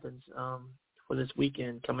what happens for this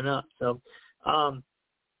weekend coming up. So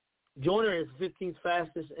Joyner is 15th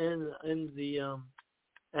fastest in the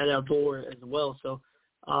at Eldora as well. So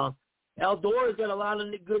Eldora's got a lot of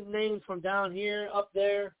good names from down here up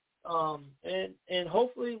there, and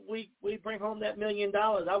hopefully we bring home that $1 million.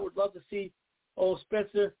 I would love to see old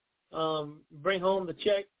Spencer bring home the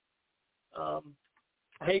check. I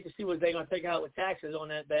hate to see what they're going to take out with taxes on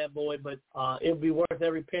that bad boy, but it'll be worth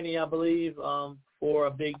every penny, I believe, for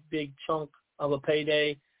a big chunk of a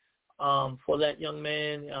payday for that young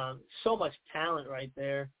man. So much talent right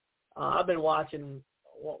there. I've been watching.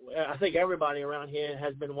 I think everybody around here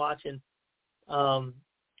has been watching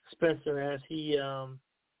Spencer as he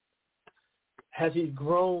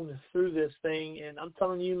grown through this thing, and I'm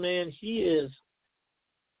telling you, man, he is.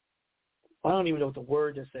 I don't even know what the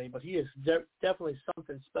word to say, but he is definitely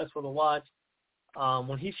something special to watch.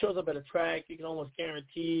 When he shows up at a track, you can almost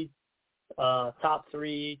guarantee top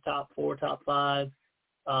 3, top 4, top 5.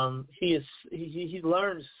 He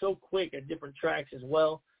learns so quick at different tracks as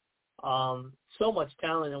well. So much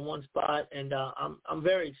talent in one spot, and I'm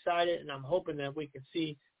very excited, and I'm hoping that we can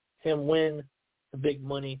see him win the big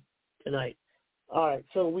money tonight. All right,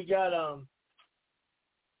 so we got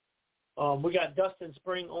Dustin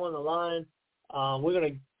Spring on the line. We're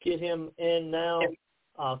going to get him in now,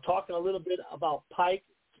 talking a little bit about Pike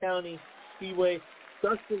County Speedway.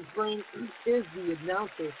 Dustin Spring is the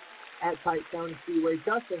announcer at Pike County Speedway.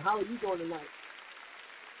 Dustin, how are you doing tonight?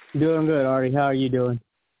 Doing good, Artie. How are you doing?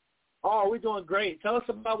 Oh, we're doing great. Tell us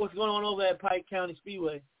about what's going on over at Pike County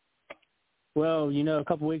Speedway. Well, a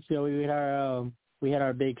couple weeks ago we had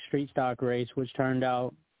our big street stock race, which turned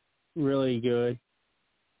out really good.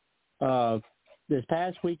 This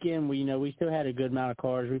past weekend, we still had a good amount of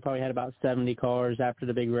cars. We probably had about 70 cars after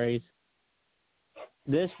the big race.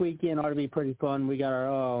 This weekend ought to be pretty fun. We got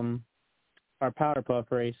our powder puff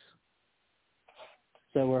race.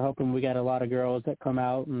 So we're hoping we got a lot of girls that come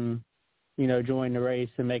out and, join the race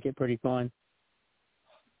and make it pretty fun.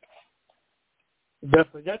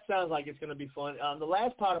 Definitely. That sounds like it's going to be fun. The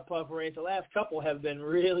last Powder Puff race, the last couple have been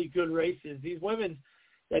really good races. These women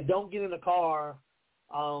that don't get in the car,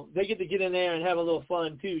 they get to get in there and have a little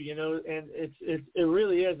fun too, and it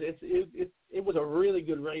really is. It was a really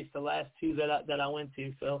good race, the last two that I went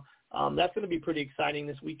to. So that's going to be pretty exciting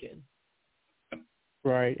this weekend.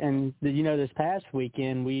 Right. And, this past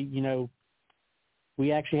weekend,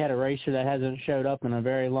 we actually had a racer that hasn't showed up in a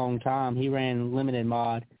very long time. He ran limited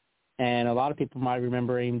mod, and a lot of people might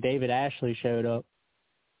remember him. David Ashley showed up.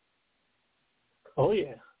 Oh,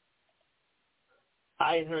 yeah.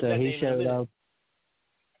 I ain't heard that name. So he showed up.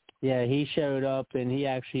 Yeah, he showed up, and he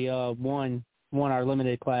actually won our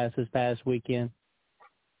limited class this past weekend.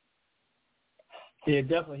 Yeah,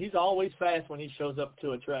 definitely. He's always fast when he shows up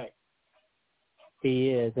to a track. He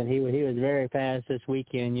is, and he was very fast this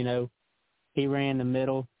weekend. He ran the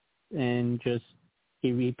middle and just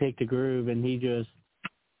he picked a groove, and he just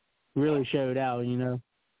really showed out.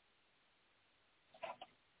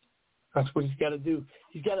 That's what he's got to do.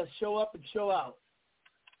 He's got to show up and show out.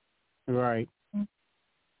 Right.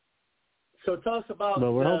 So tell us about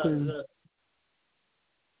the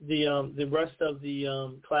rest of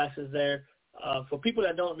the classes there. For people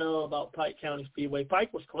that don't know about Pike County Speedway,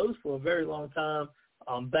 Pike was closed for a very long time,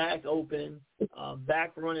 back open,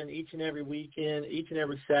 back running each and every weekend, each and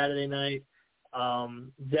every Saturday night.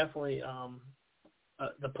 Definitely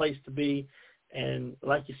the place to be. And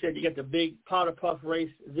like you said, you got the big Powder Puff race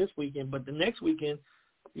this weekend, but the next weekend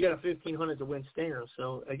you got a 1,500 to win Stinger.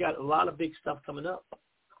 So they got a lot of big stuff coming up.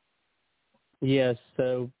 Yes,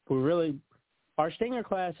 so our Stinger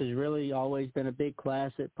class has really always been a big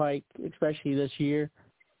class at Pike, especially this year.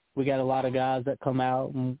 We got a lot of guys that come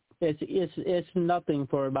out, and it's nothing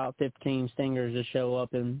for about 15 Stingers to show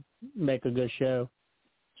up and make a good show.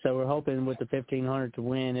 So we're hoping with the 1,500 to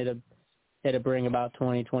win, it'll bring about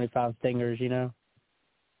 20, 25 Stingers,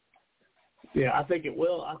 Yeah, I think it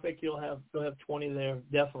will. I think you'll have 20 there,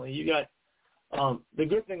 definitely. You got the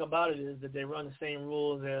good thing about it is that they run the same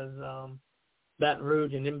rules as Baton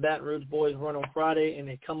Rouge, and then Baton Rouge boys run on Friday, and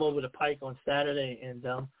they come over to Pike on Saturday, and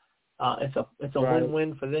it's a right.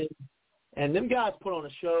 win-win for them. And them guys put on a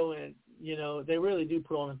show, and they really do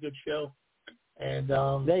put on a good show. And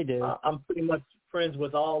they do. I'm pretty much friends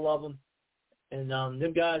with all of them, and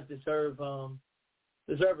them guys deserve a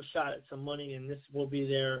shot at some money, and this will be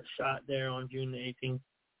their shot there on June the 18th.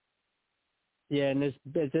 Yeah, and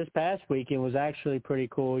this past weekend was actually pretty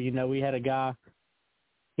cool. We had a guy.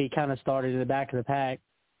 He kind of started in the back of the pack,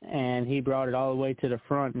 and he brought it all the way to the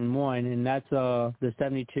front and won, and that's the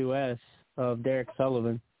 72S of Derek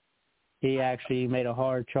Sullivan. He actually made a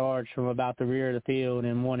hard charge from about the rear of the field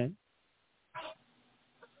and won it.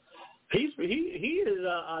 He is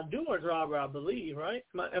a newer driver, I believe, right?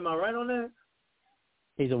 Am I right on that?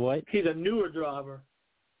 He's a what? He's a newer driver.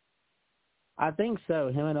 I think so.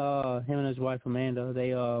 Him and his wife Amanda,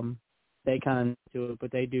 they kind of do it,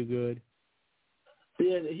 but they do good.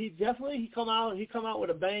 Yeah, he come out with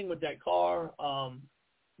a bang with that car.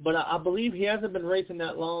 But I believe he hasn't been racing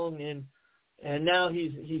that long, and now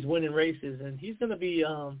he's winning races, and he's going to be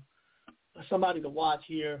somebody to watch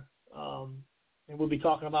here. And we'll be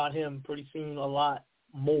talking about him pretty soon a lot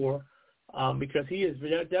more because he is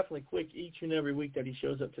definitely quick each and every week that he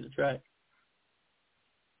shows up to the track.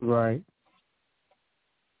 Right.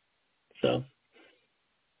 So,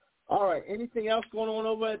 all right. Anything else going on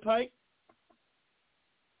over at Pike?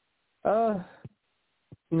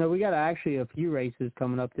 We got actually a few races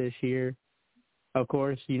coming up this year. Of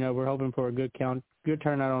course, we're hoping for a good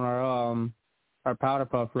turnout on our Powder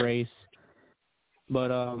Puff race. But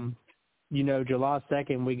July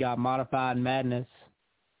 2nd we got Modified Madness.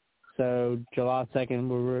 So July 2nd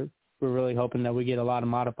we're really hoping that we get a lot of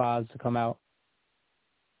modifieds to come out.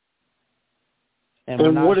 And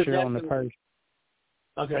we're not sure on the purse.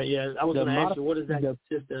 Okay, yeah, I was going to ask you, what is that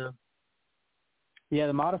consist of? Yeah,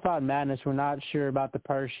 the Modified Madness, we're not sure about the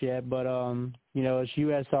purse yet, but, it's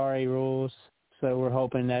USRA rules, so we're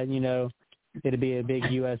hoping that, it'll be a big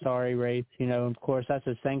USRA race. Of course, that's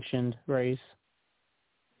a sanctioned race.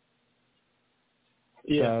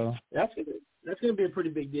 Yeah, so, that's going to be a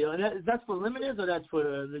pretty big deal. And that's for limiteds, or that's for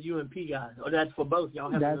the UMP guys? Or that's for both?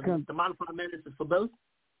 Y'all have the Modified Madness is for both?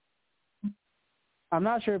 I'm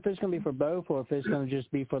not sure if it's going to be for both or if it's going to just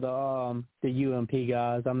be for the UMP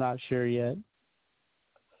guys. I'm not sure yet.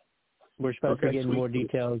 We're supposed to get more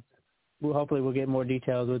details. Hopefully we'll get more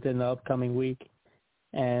details within the upcoming week,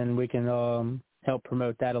 and we can help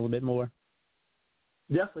promote that a little bit more.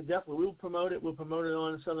 Definitely. We'll promote it. We'll promote it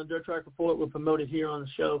on the Southern Dirt Track Report. We'll promote it here on the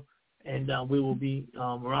show, and we will be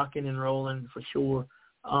rocking and rolling for sure.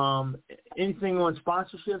 Anything on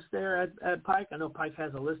sponsorships there at Pike? I know Pike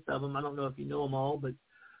has a list of them. I don't know if you know them all, but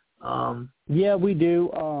yeah, we do.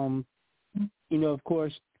 Of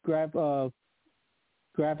course, graphics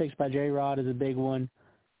by J-Rod is a big one.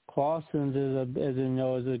 Clausen's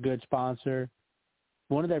is a good sponsor.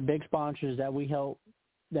 One of their big sponsors that we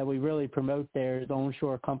really promote there is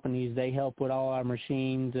onshore companies. They help with all our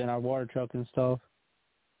machines and our water truck and stuff.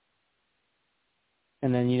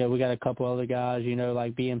 And then, we got a couple other guys,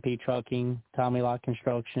 like BMP Trucking, Tommy Lock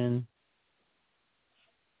Construction.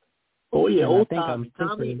 Oh yeah, old Tommy.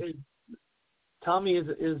 Tommy is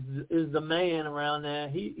the man around there.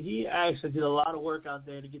 He actually did a lot of work out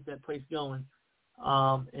there to get that place going.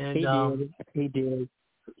 He did.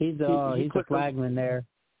 He's a flagman there.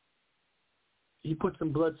 He put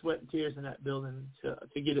some blood, sweat, and tears in that building to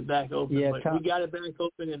get it back open. Yeah, but we got it back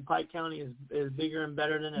open, and Pike County is bigger and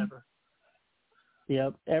better than ever.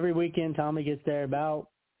 Yep. Every weekend, Tommy gets there about,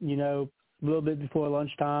 a little bit before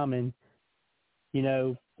lunchtime, and,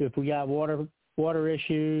 if we got water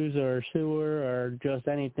issues or sewer or just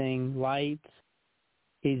anything, lights,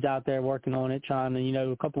 he's out there working on it, trying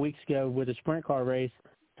to, a couple weeks ago with the sprint car race,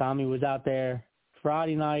 Tommy was out there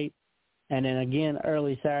Friday night and then again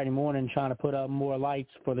early Saturday morning trying to put up more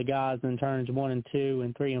lights for the guys in turns 1 and 2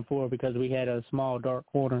 and 3 and 4 because we had a small dark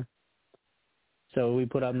corner. So we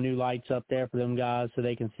put up new lights up there for them guys so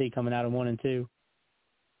they can see coming out of 1 and 2.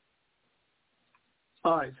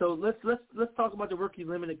 All right, so let's talk about the rookie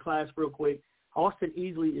limited class real quick. Austin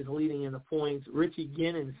Easley is leading in the points. Richie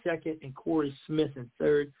Ginn in second, and Corey Smith in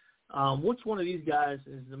third. Which one of these guys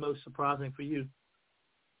is the most surprising for you?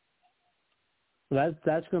 Well,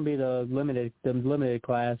 that's going to be the limited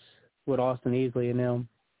class with Austin Easley and them.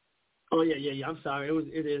 Oh yeah. I'm sorry,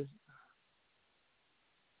 it is.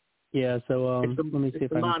 Yeah. So let me see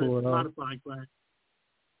if I can pull it up. Modified class.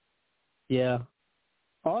 Yeah.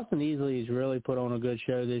 Austin Easley has really put on a good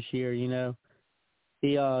show this year,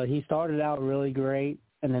 He started out really great,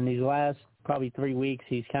 and then these last probably 3 weeks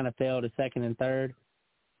he's kind of failed to second and third,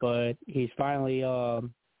 but he's finally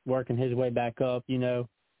working his way back up,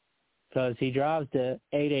 because he drives the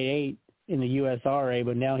 888 in the USRA,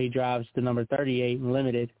 but now he drives the number 38 in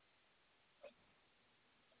limited.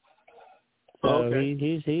 So okay.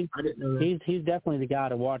 he's definitely the guy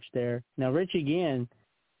to watch there. Now Richie Ginn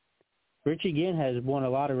has won a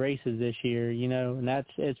lot of races this year, and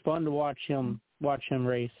it's fun to watch him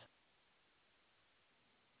race.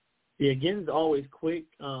 Yeah, Ginn's always quick,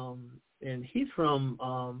 and he's from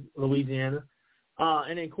Louisiana.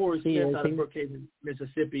 And then Corey Smith out of Brookhaven,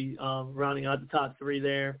 Mississippi, rounding out the top three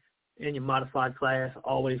there in your modified class,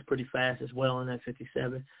 always pretty fast as well in that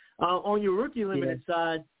 57. On your rookie limited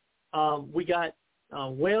side, we got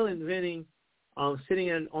Waylon Venning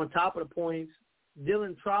sitting on top of the points,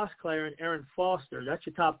 Dylan Trosclair and Aaron Foster. That's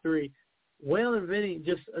your top three. Waylon Venning,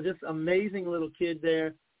 just amazing little kid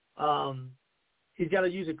there. He's got to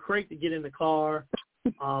use a crate to get in the car,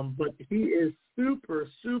 but he is super,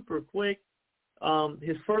 super quick.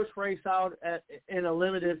 His first race out in a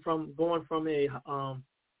limited going from a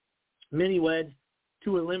mini wedge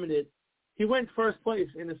to a limited, he went first place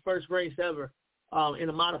in his first race ever in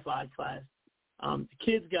a modified class. The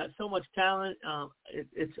kid's got so much talent.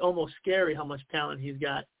 It's almost scary how much talent he's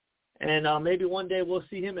got. And maybe one day we'll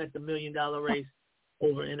see him at the $1 million race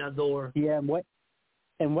over in Adore. Yeah,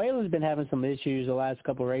 and Waylon's been having some issues the last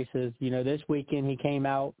couple of races. This weekend he came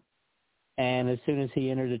out, and as soon as he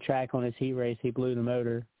entered the track on his heat race, he blew the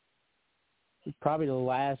motor. Probably the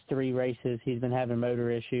last 3 races he's been having motor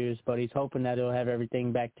issues, but he's hoping that he'll have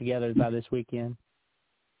everything back together by this weekend.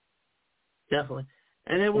 Definitely.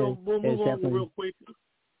 And then we'll move on real quick.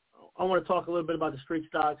 I want to talk a little bit about the street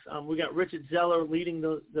stocks. We got Richard Zeller leading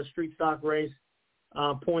the street stock race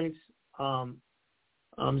points.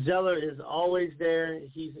 Zeller is always there.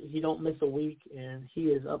 He don't miss a week, and he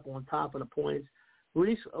is up on top of the points.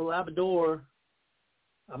 Reese Labrador,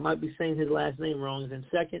 I might be saying his last name wrong, is in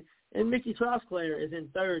second, and Mickey Trosclair is in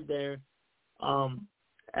third there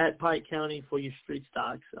at Pike County for your street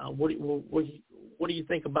stocks. What do you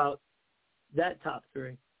think about that top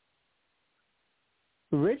three?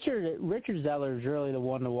 Richard Zeller is really the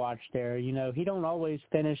one to watch there. He don't always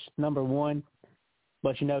finish number one,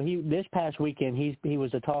 but this past weekend he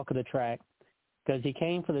was the talk of the track because he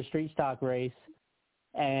came for the street stock race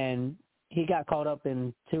and he got caught up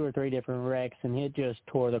in 2 or 3 different wrecks and it just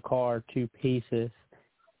tore the car to pieces.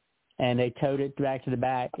 And they towed it back to the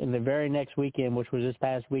back. And the very next weekend, which was this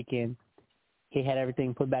past weekend, he had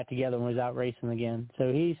everything put back together and was out racing again.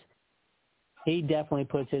 So he definitely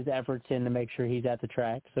puts his efforts in to make sure he's at the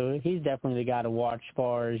track. So he's definitely the guy to watch as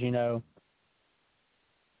far as the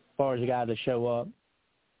guy to show up.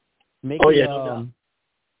 Mickey, no doubt.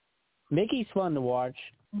 Mickey's fun to watch.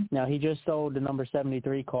 Now, he just sold the number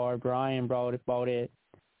 73 car. Brian bought it,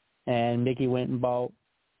 and Mickey went and bought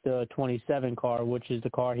the 27 car, which is the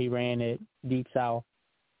car he ran at Deep South.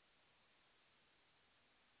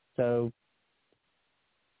 So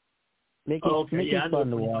Mickey's fun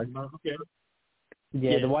to watch. Okay.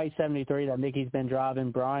 Yeah, the white 73 that Mickey's been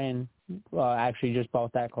driving, Brian actually just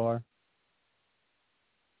bought that car.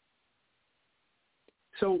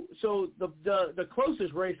 So the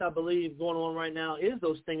closest race, I believe, going on right now is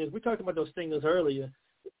those Stingers. We talked about those Stingers earlier,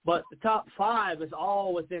 but the top 5 is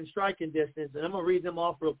all within striking distance, and I'm going to read them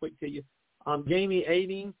off real quick to you. Jamie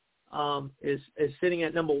Ading is sitting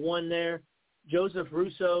at number 1 there. Joseph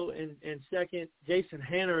Russo in second. Jason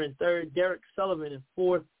Hanner in third. Derek Sullivan in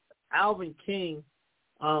fourth. Alvin King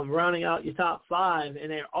rounding out your top 5,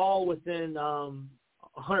 and they're all within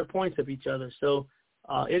 100 points of each other. So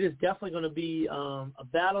it is definitely going to be a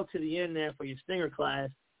battle to the end there for your Stinger class.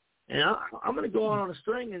 And I'm going to go on a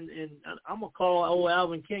string, and I'm going to call old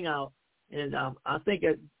Alvin King out. And I think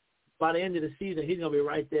by the end of the season, he's going to be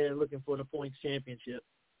right there looking for the points championship.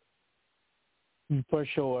 For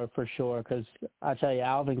sure. Because I tell you,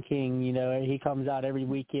 Alvin King, he comes out every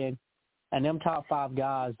weekend. And them top 5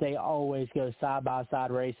 guys, they always go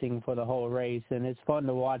side-by-side racing for the whole race. And it's fun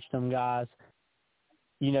to watch them guys.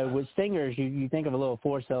 With Stingers, you think of a little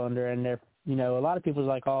 4-cylinder, and they're, a lot of people's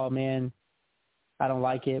like, oh, man, I don't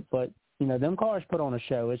like it. But, them cars put on a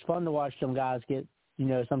show. It's fun to watch them guys get,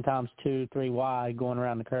 sometimes 2-3 wide going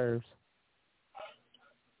around the curves.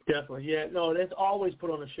 Definitely, yeah. No, that's always put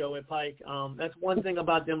on a show at Pike. That's one thing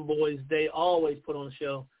about them boys. They always put on a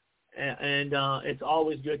show, and it's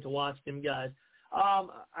always good to watch them guys. I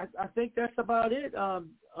think that's about it.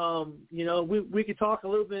 We could talk a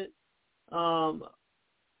little bit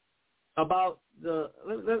about the.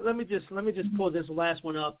 Let me just pull this last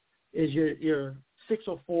one up. Is your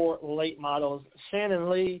 604 late models? Shannon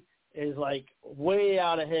Lee is like way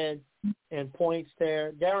out ahead in points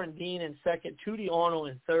there. Darren Dean in second, Tootie Arnold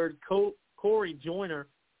in third, Corey Joyner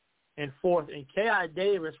in fourth, and K.I.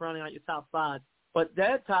 Davis rounding out your top 5. But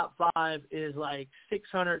that top 5 is like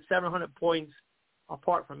 600, 700 points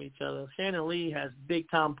apart from each other. Shannon Lee has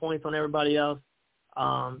big-time points on everybody else.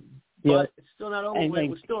 But it's still not over.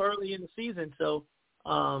 We're still early in the season, so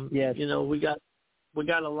we got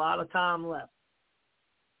a lot of time left.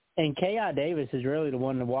 And K.I. Davis is really the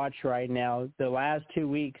one to watch right now. The last 2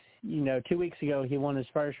 weeks, 2 weeks ago he won his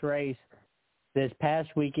first race. This past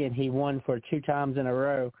weekend he won for 2 times in a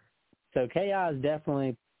row. So K.I. is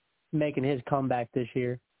definitely making his comeback this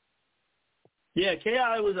year. Yeah,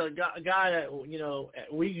 K.I. was a guy that,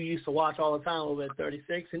 we used to watch all the time over at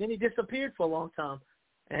 36, and then he disappeared for a long time.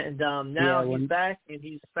 And now he's back, and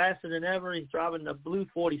he's faster than ever. He's driving the blue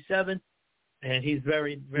 47, and he's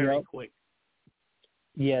very, very quick.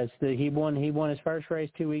 Yes, he won his first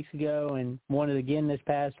race 2 weeks ago and won it again this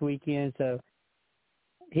past weekend. So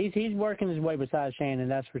he's working his way beside Shannon,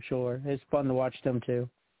 that's for sure. It's fun to watch them too.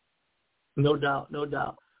 No doubt.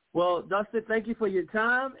 Well, Dustin, thank you for your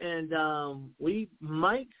time, and we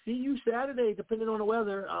might see you Saturday, depending on the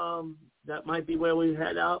weather. That might be where we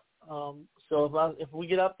head out. So if we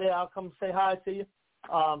get up there, I'll come say hi to you.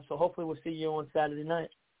 So hopefully we'll see you on Saturday night.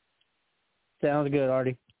 Sounds good,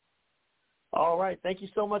 Artie. All right. Thank you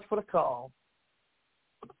so much for the call.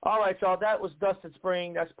 All right, y'all. That was Dustin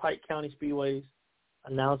Spring. That's Pike County Speedway's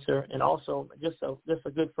announcer, and also just a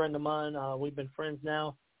good friend of mine. We've been friends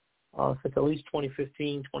now since at least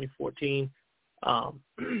 2015, 2014.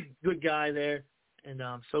 Good guy there, and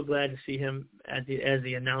I'm so glad to see him as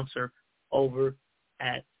the announcer over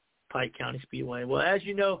at Pike County Speedway. Well, as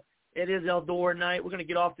you know, it is Eldora night. We're going to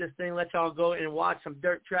get off this thing, let y'all go and watch some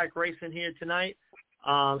dirt track racing here tonight.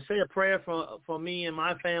 Say a prayer for me and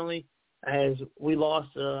my family as we lost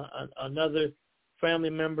another family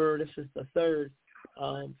member. This is the third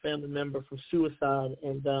family member from suicide,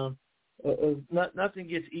 and nothing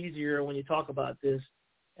gets easier when you talk about this.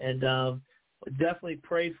 And definitely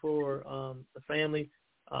pray for the family.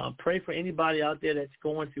 Pray for anybody out there that's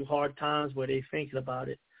going through hard times where they're thinking about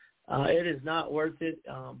it. It is not worth it.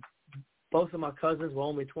 Both of my cousins were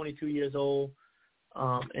only 22 years old,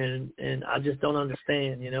 and I just don't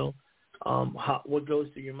understand, what goes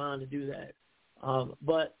through your mind to do that.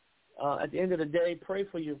 But at the end of the day, pray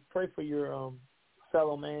for your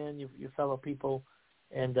fellow man, your fellow people,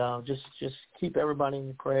 and just keep everybody in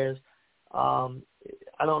your prayers. I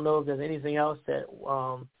don't know if there's anything else that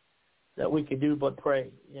we could do but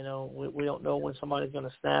pray. We don't know when somebody's going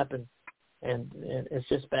to snap and and it's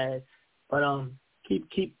just bad. But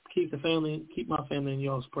keep my family in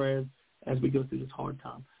y'all's prayers as we go through this hard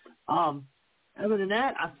time. Other than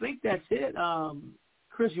that, I think that's it.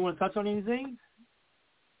 Chris, you want to touch on anything?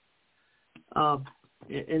 And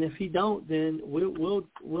if he don't, then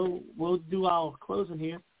we'll do our closing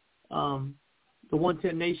here. The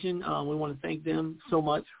 110 Nation, we want to thank them so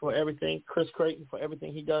much for everything. Chris Creighton for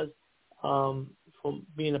everything he does, for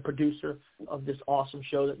being a producer of this awesome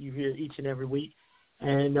show that you hear each and every week.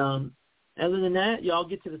 And other than that, y'all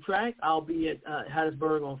get to the track. I'll be at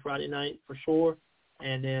Hattiesburg on Friday night for sure.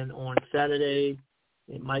 And then on Saturday,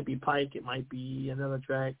 it might be Pike. It might be another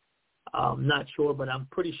track. I'm not sure, but I'm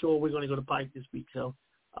pretty sure we're going to go to Pike this week. So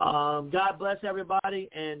God bless everybody,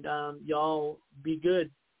 and y'all be good.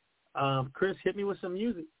 Chris, hit me with some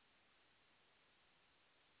music.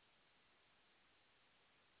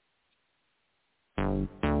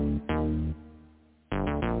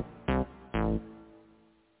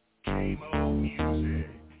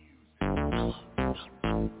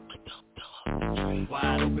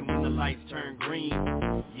 Wide open when the lights turn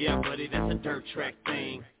green. Yeah, buddy, that's a dirt track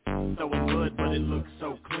thing. Throwing mud, but it looks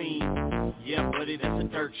so clean. Yeah, buddy, that's a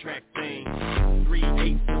dirt track thing.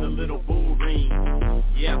 3/8 to the little bull ring.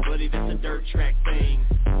 Yeah, buddy, that's a dirt track thing.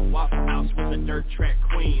 Waffle House was a dirt track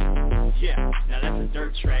queen. Yeah, now that's a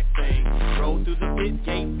dirt track thing. Roll through the pit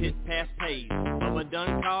gate, pit past paved. Bubba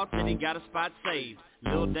done called, said he got a spot saved.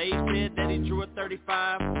 Lil Dave said that he drew a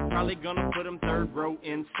 35. Probably gonna put him third row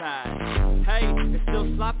inside. Hey, it's still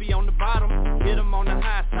sloppy on the bottom. Hit him on the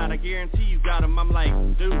high side, I guarantee you got him. I'm like,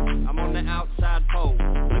 dude, I'm on the outside pole.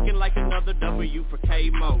 Looking like another W for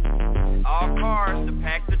K-Mo. All cars to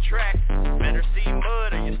pack the track. Better see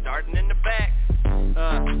mud or you're starting in the back.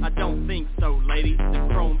 I don't think so, lady. The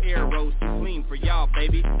chrome arrows too clean for y'all,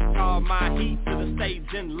 baby. Call my heat to the stage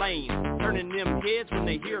and lane. Turning them heads when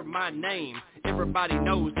they hear my name. Everybody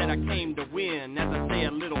knows that I came to win. As I say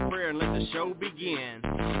a little prayer and let the show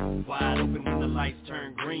begin. Wide open when the lights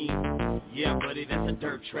turn green. Yeah, buddy, that's a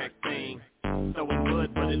dirt track thing. Throwing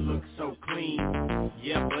mud, but it looks so clean.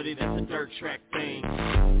 Yeah, buddy, that's a dirt track thing.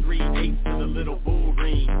 3/8 to the little bull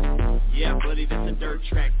ring. Yeah, buddy, that's a dirt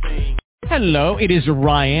track thing. Hello, it is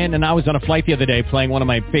Ryan, and I was on a flight the other day playing one of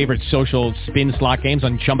my favorite social spin slot games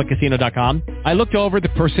on ChumbaCasino.com. I looked over at the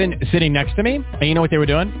person sitting next to me, and you know what they were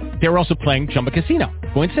doing? They were also playing Chumba Casino.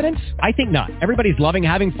 Coincidence? I think not. Everybody's loving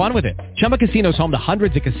having fun with it. Chumba Casino is home to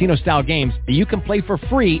hundreds of casino-style games that you can play for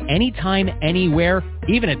free anytime, anywhere,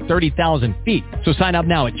 even at 30,000 feet. So sign up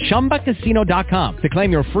now at ChumbaCasino.com to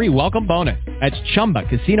claim your free welcome bonus. That's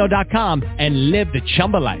ChumbaCasino.com and live the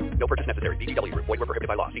Chumba life. No purchase necessary. VGW. Void where prohibited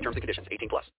by law. See terms and conditions. 18+.